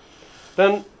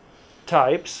 Then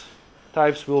types.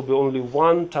 Types will be only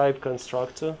one type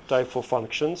constructor, type for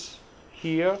functions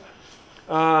here.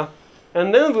 And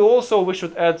then we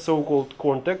should add so-called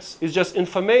context. It's just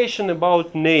information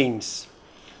about names.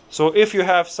 So if you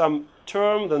have some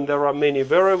term, then there are many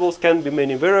variables, can be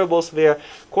many variables there.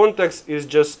 Context is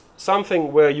just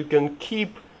something where you can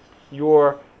keep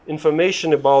your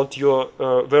information about your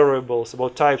variables,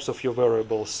 about types of your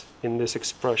variables in this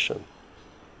expression.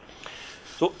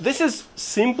 So this is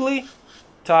simply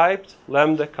typed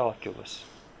lambda calculus.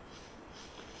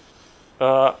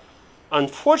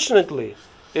 Unfortunately,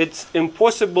 it's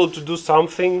impossible to do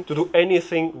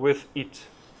anything with it.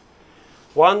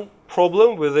 One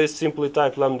problem with this simply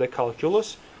typed lambda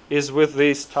calculus is with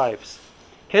these types.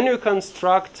 Can you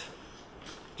construct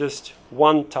just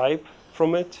one type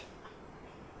from it?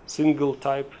 Single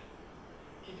type?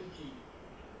 T to T.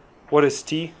 What is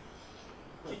T?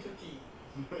 T to T.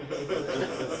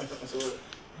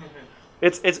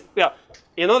 It's yeah.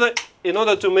 In order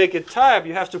to make a type,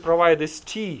 you have to provide this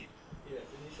T. Yeah,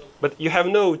 but you have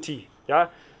no T. Yeah.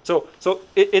 So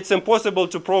it's impossible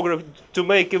to program to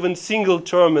make even single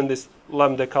term in this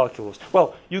lambda calculus.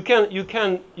 Well, you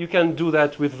can do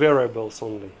that with variables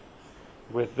only,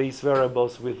 with these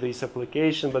variables, with this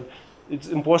application, but it's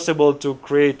impossible to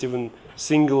create even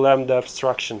single lambda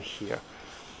abstraction here.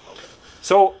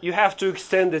 So you have to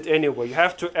extend it anyway. You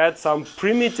have to add some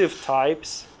primitive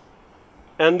types,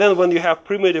 and then when you have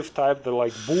primitive type, they're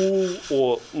like bool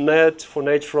or net for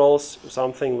naturals,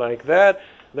 something like that,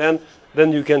 then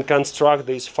you can construct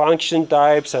these function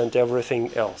types and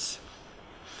everything else.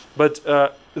 But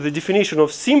the definition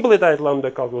of simply typed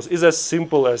lambda calculus is as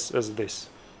simple as this.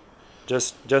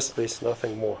 Just this,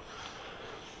 nothing more.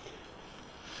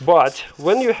 But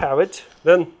when you have it,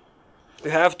 then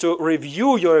you have to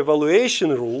review your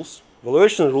evaluation rules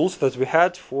that we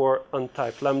had for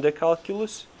untyped lambda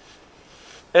calculus.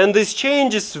 And this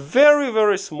change is very,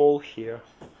 very small here.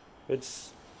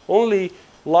 It's only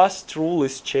last rule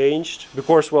is changed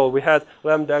because, well, we had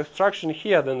lambda abstraction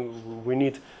here, then we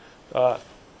need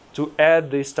to add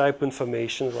this type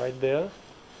information right there.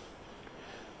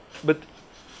 But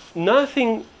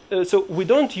nothing, so we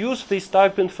don't use this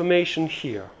type information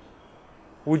here.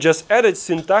 We just add it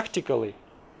syntactically,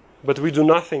 but we do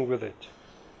nothing with it.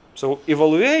 So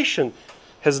evaluation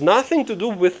has nothing to do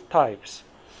with types.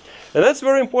 And that's a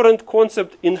very important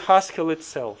concept in Haskell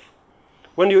itself.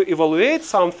 When you evaluate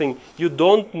something, you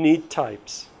don't need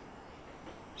types.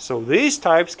 So these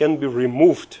types can be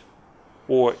removed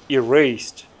or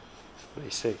erased, they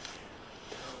say.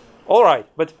 All right,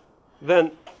 but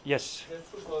then, yes? That's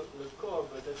true for the core,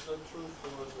 but that's not true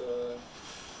for the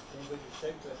language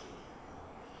type classes.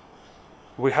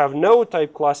 We have no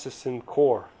type classes in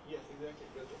core. Yes, exactly.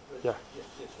 But Yeah. Yes.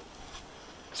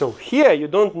 So here you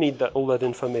don't need all that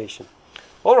information.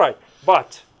 All right,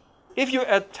 but if you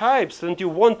add types and you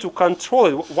want to control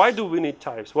it, why do we need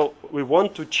types? Well, we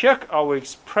want to check our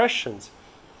expressions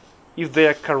if they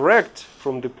are correct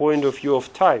from the point of view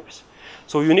of types.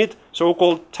 So you need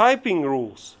so-called typing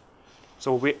rules.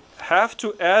 So we have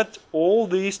to add all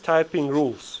these typing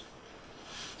rules.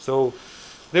 So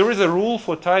there is a rule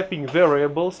for typing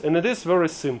variables, and it is very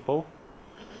simple.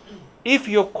 If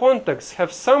your contacts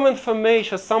have some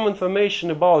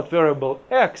information about variable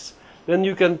x, then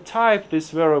you can type this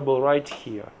variable right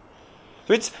here.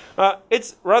 So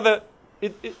it's rather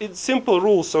it's simple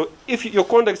rule. So if your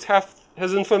context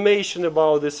has information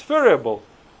about this variable,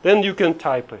 then you can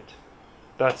type it.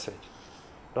 That's it.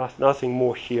 Nothing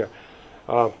more here.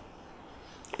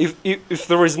 If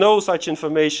there is no such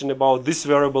information about this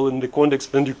variable in the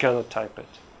context, then you cannot type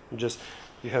it.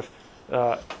 You have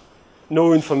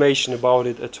no information about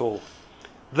it at all.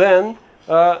 Then,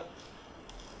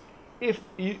 if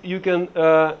you can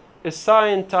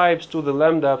assign types to the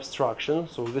lambda abstraction,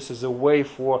 so this is a way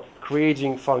for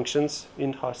creating functions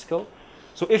in Haskell.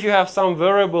 So if you have some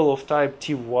variable of type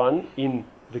t1 in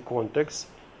the context,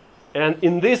 and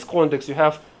in this context you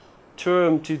have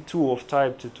term t2 of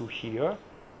type t2 here,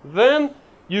 then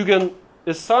you can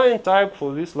assign type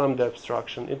for this lambda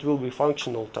abstraction. It will be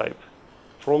functional type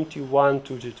from t1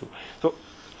 to t2. So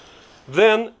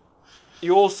then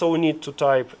you also need to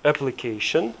type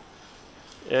application,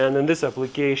 and in this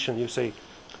application you say,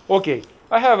 okay,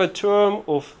 I have a term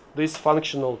of this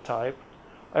functional type.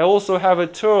 I also have a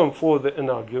term for an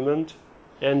argument,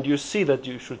 and you see that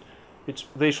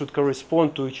they should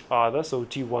correspond to each other. So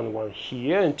t11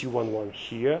 here and t11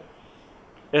 here.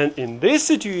 And in this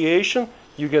situation,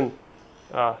 you can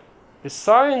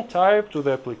assign type to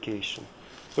the application.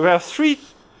 So we have three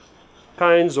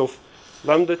kinds of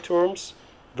lambda terms: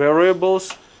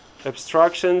 variables,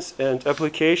 abstractions, and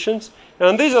applications.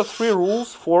 And these are three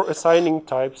rules for assigning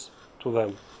types to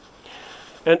them.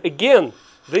 And again,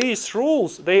 these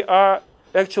rules, they are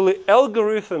actually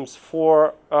algorithms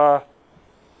for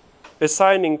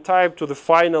assigning type to the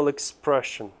final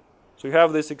expression. So you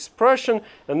have this expression,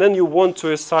 and then you want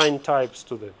to assign types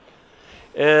to them.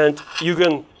 And you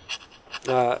can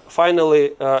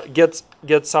finally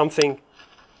get something.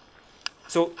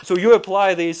 So you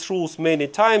apply these rules many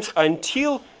times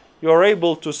until you are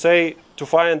able to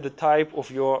find the type of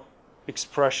your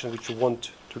expression which you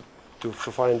want to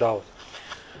find out.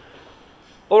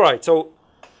 All right, so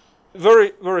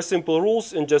very, very simple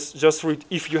rules, and just read.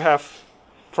 If you have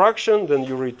fraction, then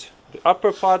you read the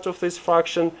upper part of this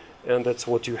fraction, and that's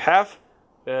what you have,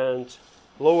 and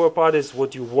lower part is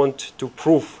what you want to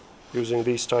prove using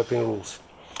these typing rules.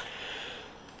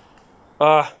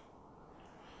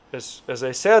 As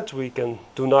I said, we can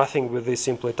do nothing with this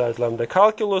simply typed lambda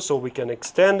calculus, so we can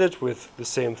extend it with the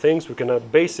same things. We can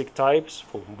add basic types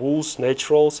for bools,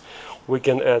 naturals. We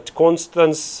can add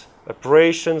constants,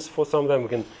 operations for some of them. We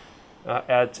can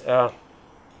add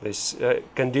this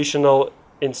conditional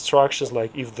instructions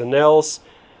like if then else.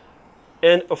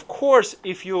 And of course,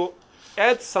 if you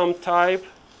add some type,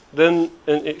 then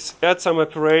add some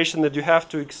operation, that you have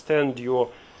to extend your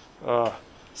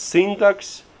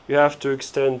syntax, you have to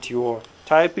extend your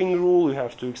typing rule, you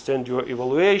have to extend your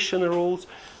evaluation rules.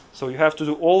 So you have to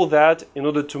do all that in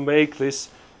order to make this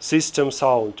system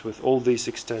sound with all these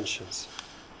extensions.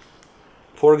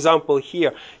 For example,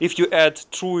 here, if you add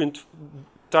true and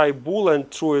type bool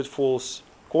and true and false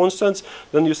constants,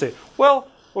 then you say, well,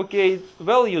 okay,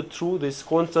 value true, this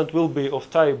constant will be of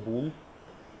type bool,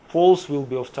 false will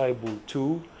be of type bool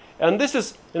 2, and this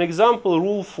is an example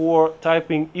rule for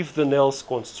typing if then else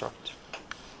construct.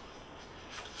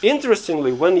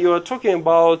 Interestingly, when you are talking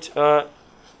about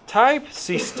type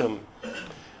system,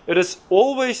 it is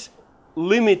always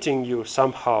limiting you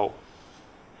somehow.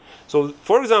 So,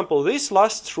 for example, this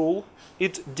last rule,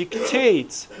 it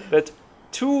dictates that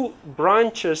two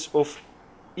branches of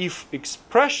if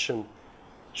expression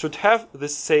should have the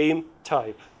same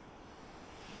type.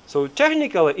 So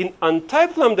technically, in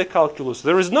untyped lambda calculus,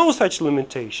 there is no such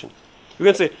limitation. You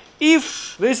can say,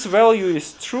 if this value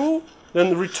is true,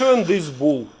 then return this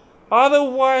bool.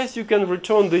 Otherwise, you can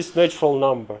return this natural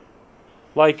number.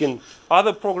 Like in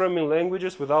other programming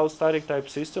languages without static type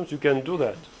systems, you can do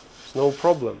that. It's no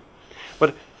problem.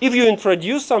 But if you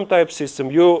introduce some type system,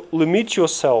 you limit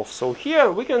yourself. So here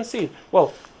we can see,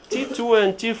 well, T2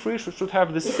 and T3 should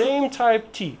have the same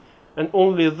type T. And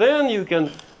only then you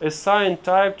can assign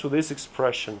type to this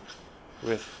expression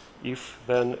with if,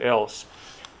 then, else.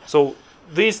 So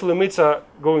these limits are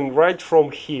going right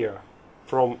from here,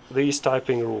 from these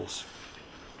typing rules.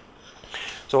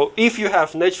 So if you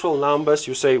have natural numbers,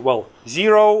 you say, well,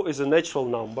 0 is a natural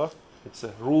number. It's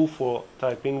a rule for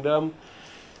typing them.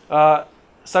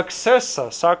 Successor,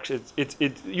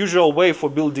 it's usual way for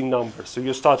building numbers. So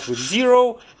you start with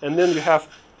 0, and then you have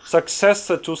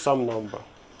successor to some number.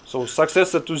 So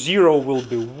successor to 0 will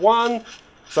be 1,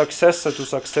 successor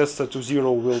to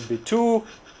 0 will be 2,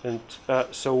 and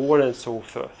so on and so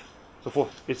forth. So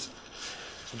it's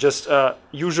just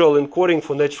usual encoding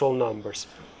for natural numbers.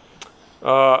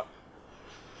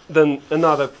 Then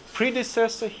another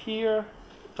predecessor here,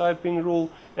 typing rule.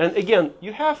 And again,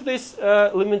 you have this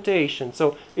limitation.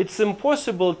 So it's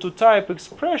impossible to type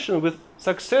expression with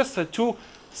successor to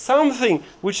something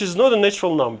which is not a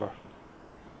natural number.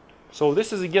 So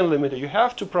this is again limited. You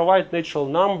have to provide natural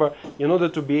number in order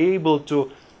to be able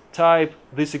to type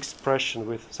this expression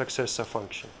with successor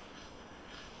function.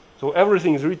 So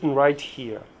everything is written right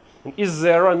here. And is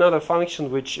there another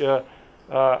function which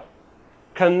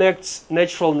connects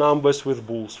natural numbers with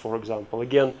bools, for example?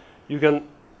 Again, you can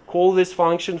call this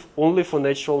function only for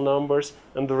natural numbers,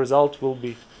 and the result will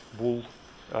be bool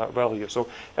value. So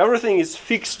everything is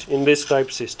fixed in this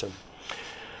type system.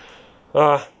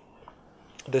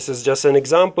 This is just an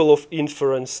example of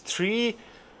inference tree,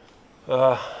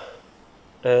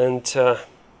 and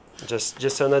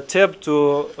just an attempt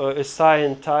to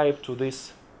assign type to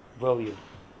this value.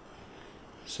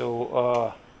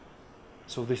 So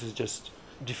so this is just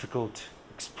difficult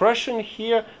expression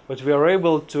here, but we are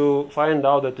able to find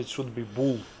out that it should be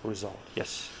bool result.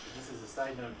 Yes. This is a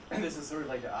side note. This is sort of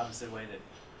like the opposite way that you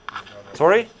would normally.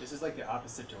 Sorry? This is like the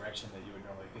opposite direction that you would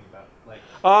normally think about. Like.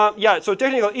 Yeah. So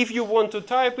technically, if you want to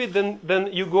type it, then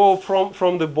you go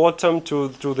from the bottom to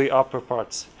the upper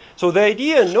parts. So the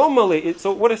idea normally is,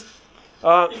 so what is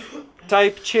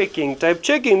type checking? Type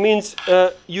checking means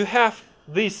you have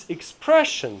this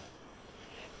expression,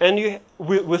 and you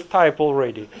with type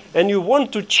already, and you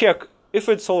want to check if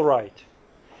it's all right.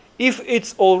 If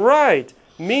it's all right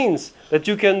means that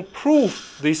you can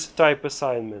prove this type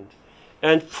assignment,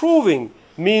 and proving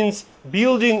means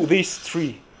building this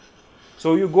tree.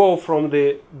 So you go from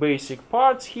the basic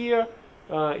parts here,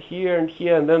 here and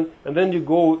here, and then you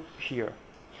go here.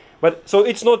 But so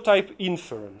it's not type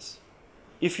inference.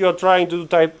 If you are trying to do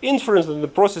type inference, then the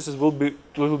processes will be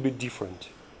a little bit different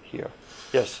here.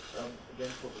 Yes.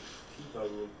 Again, for the theta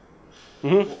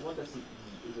rule, what does it mean?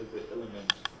 Is it the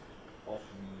element of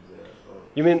the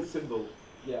you mean symbol?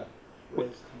 Yeah. Where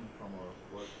it's coming from, or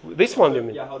what? This one, you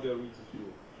mean? Yeah. How do I read this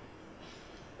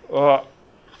rule?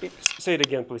 Say it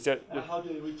again, please. How do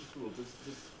I read this rule? This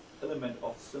element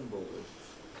of symbol, it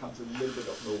comes a little bit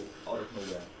out of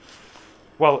nowhere.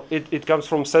 Well, it comes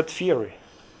from set theory.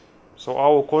 So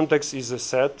our context is a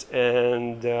set,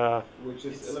 and which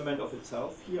is element of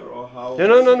itself here, or how?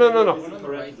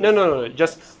 No.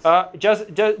 Just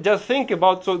think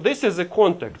about. So this is a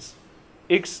context,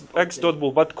 x dot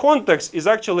bool, but context is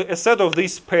actually a set of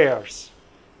these pairs.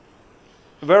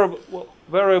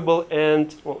 Variable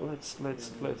and let's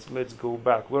go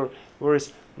back. Where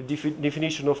is the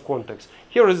definition of context?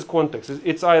 Here is context.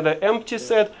 It's either empty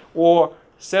set or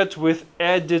set with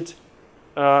added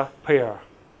pair.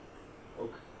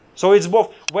 So it's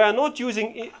both. We are not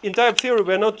using, in type theory,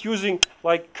 we are not using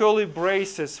like curly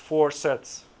braces for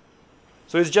sets.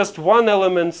 So it's just one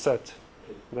element set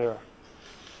there.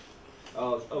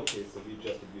 Okay, so we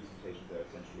just abuse notation there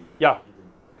essentially. Yeah.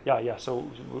 So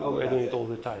we're doing it all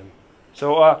the time.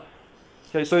 So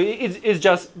okay, so it's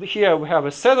just here we have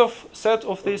a set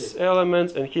of these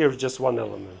elements, and here is just one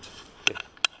element. Okay.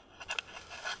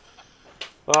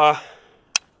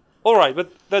 All right,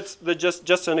 but that's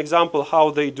just an example how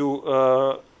they do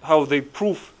how they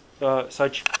prove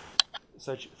such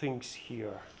things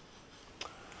here.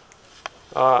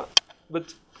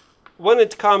 But when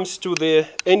it comes to the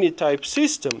any type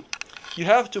system, you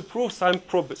have to prove some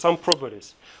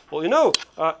properties. Well,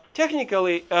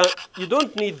 technically you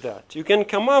don't need that. You can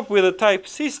come up with a type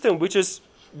system which is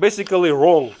basically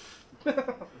wrong,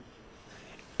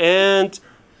 and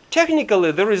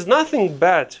technically there is nothing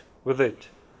bad with it.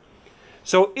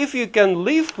 So if you can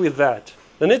live with that,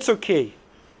 then it's okay.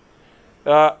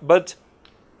 But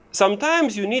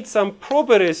sometimes you need some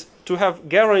properties to have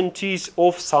guarantees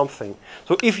of something.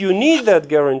 So if you need that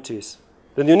guarantees,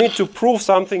 then you need to prove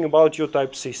something about your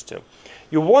type system.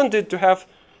 You want it to have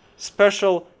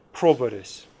special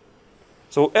properties.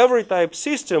 So every type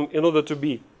system, in order to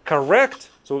be correct,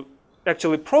 so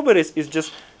actually properties is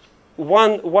just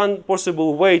one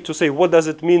possible way to say what does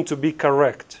it mean to be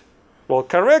correct. Well,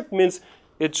 correct means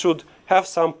it should have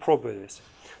some properties.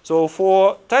 So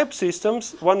for type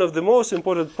systems, one of the most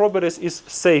important properties is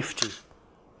safety.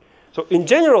 So in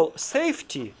general,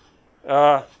 safety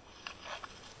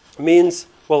means,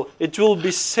 well, it will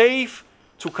be safe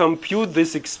to compute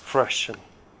this expression.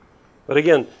 But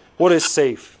again, what is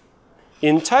safe?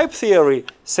 In type theory,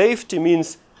 safety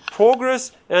means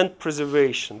progress and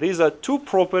preservation. These are two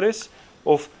properties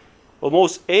of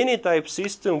almost any type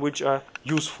system which are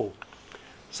useful.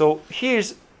 So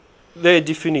here's the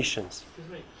definitions.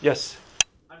 Excuse me. Yes?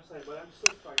 I'm sorry, but I'm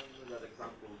still struggling with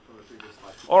from the previous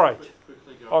slide. All right.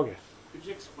 Quickly go. Okay. Could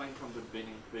you explain from the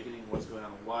beginning what's going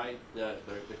on? Why the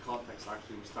context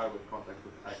actually, we start with context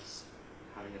with X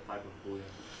having a type of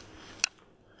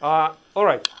Boolean? All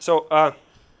right. So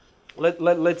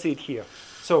let's see it here.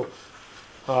 So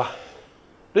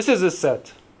this is a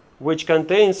set which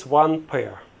contains one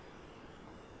pair.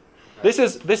 Okay.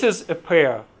 This is a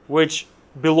pair which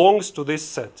belongs to this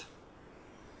set.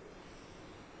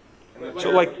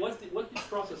 So like, what's this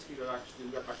process here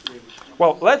actually?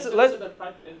 Well,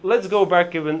 let's go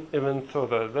back even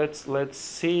further. Let's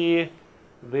see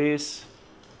this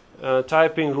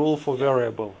typing rule for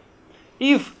variable.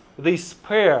 If this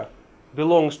pair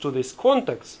belongs to this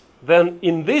context, then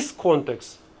in this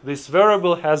context, this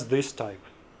variable has this type.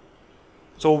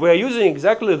 So we're using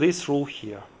exactly this rule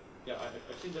here. Yeah,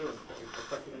 I've seen the rule.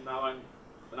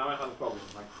 Now I have a problem.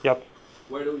 Like, yep.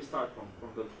 Where do we start from?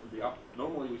 From the up.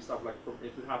 Normally we start like from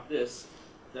if we have this,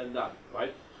 then that,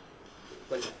 right?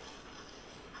 Like that.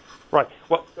 Right.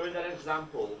 Well. So in that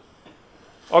example.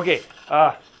 Okay.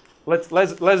 Let's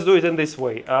do it in this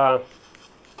way. No.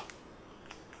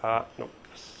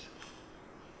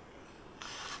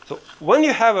 So when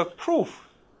you have a proof,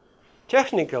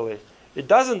 technically, it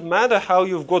doesn't matter how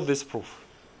you've got this proof.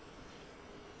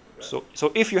 Okay.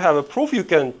 So if you have a proof, you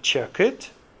can check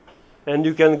it, and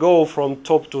you can go from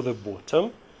top to the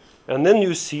bottom, and then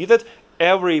you see that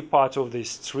every part of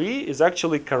this tree is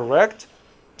actually correct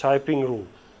typing rule.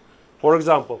 For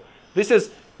example, this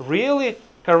is really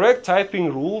correct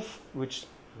typing rule, which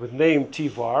with name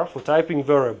tvar for typing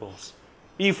variables.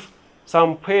 If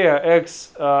some pair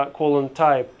x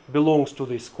type belongs to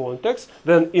this context,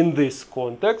 then in this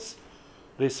context,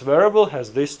 this variable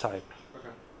has this type. Okay.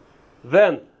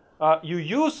 Then you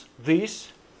use this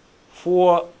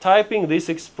for typing this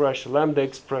expression, lambda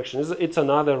expression. It's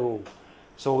another rule.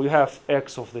 So you have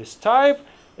x of this type,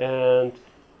 and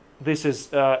this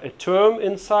is a term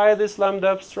inside this lambda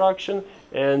abstraction,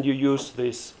 and you use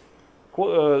this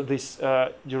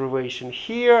derivation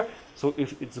here. So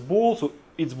if it's bool, so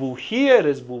it's bool here, it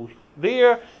is bool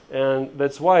there, and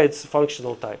that's why it's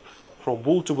functional type from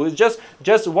bool to bool. It's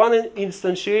just one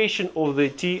instantiation of the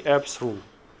t-abs rule.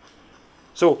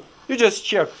 So you just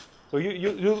check. So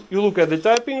you look at the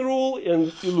typing rule,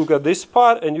 and you look at this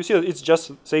part, and you see that it's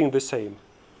just saying the same.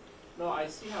 No, I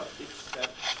see how each step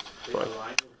is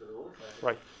aligned with the rules.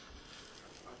 Right.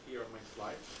 Here on my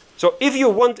slide. So if you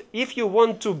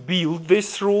want to build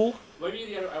this rule,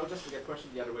 maybe I would just get a question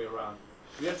the other way around.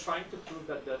 We are trying to prove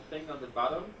that the thing on the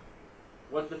bottom,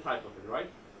 what's the type of it, right?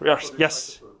 Yes.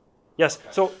 Yes. Yes. Okay.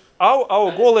 So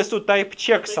our goal is to type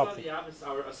check something. The thing on the app is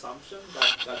our assumption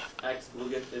that X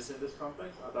Boolean is in this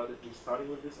context. I thought that we started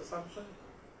with this assumption.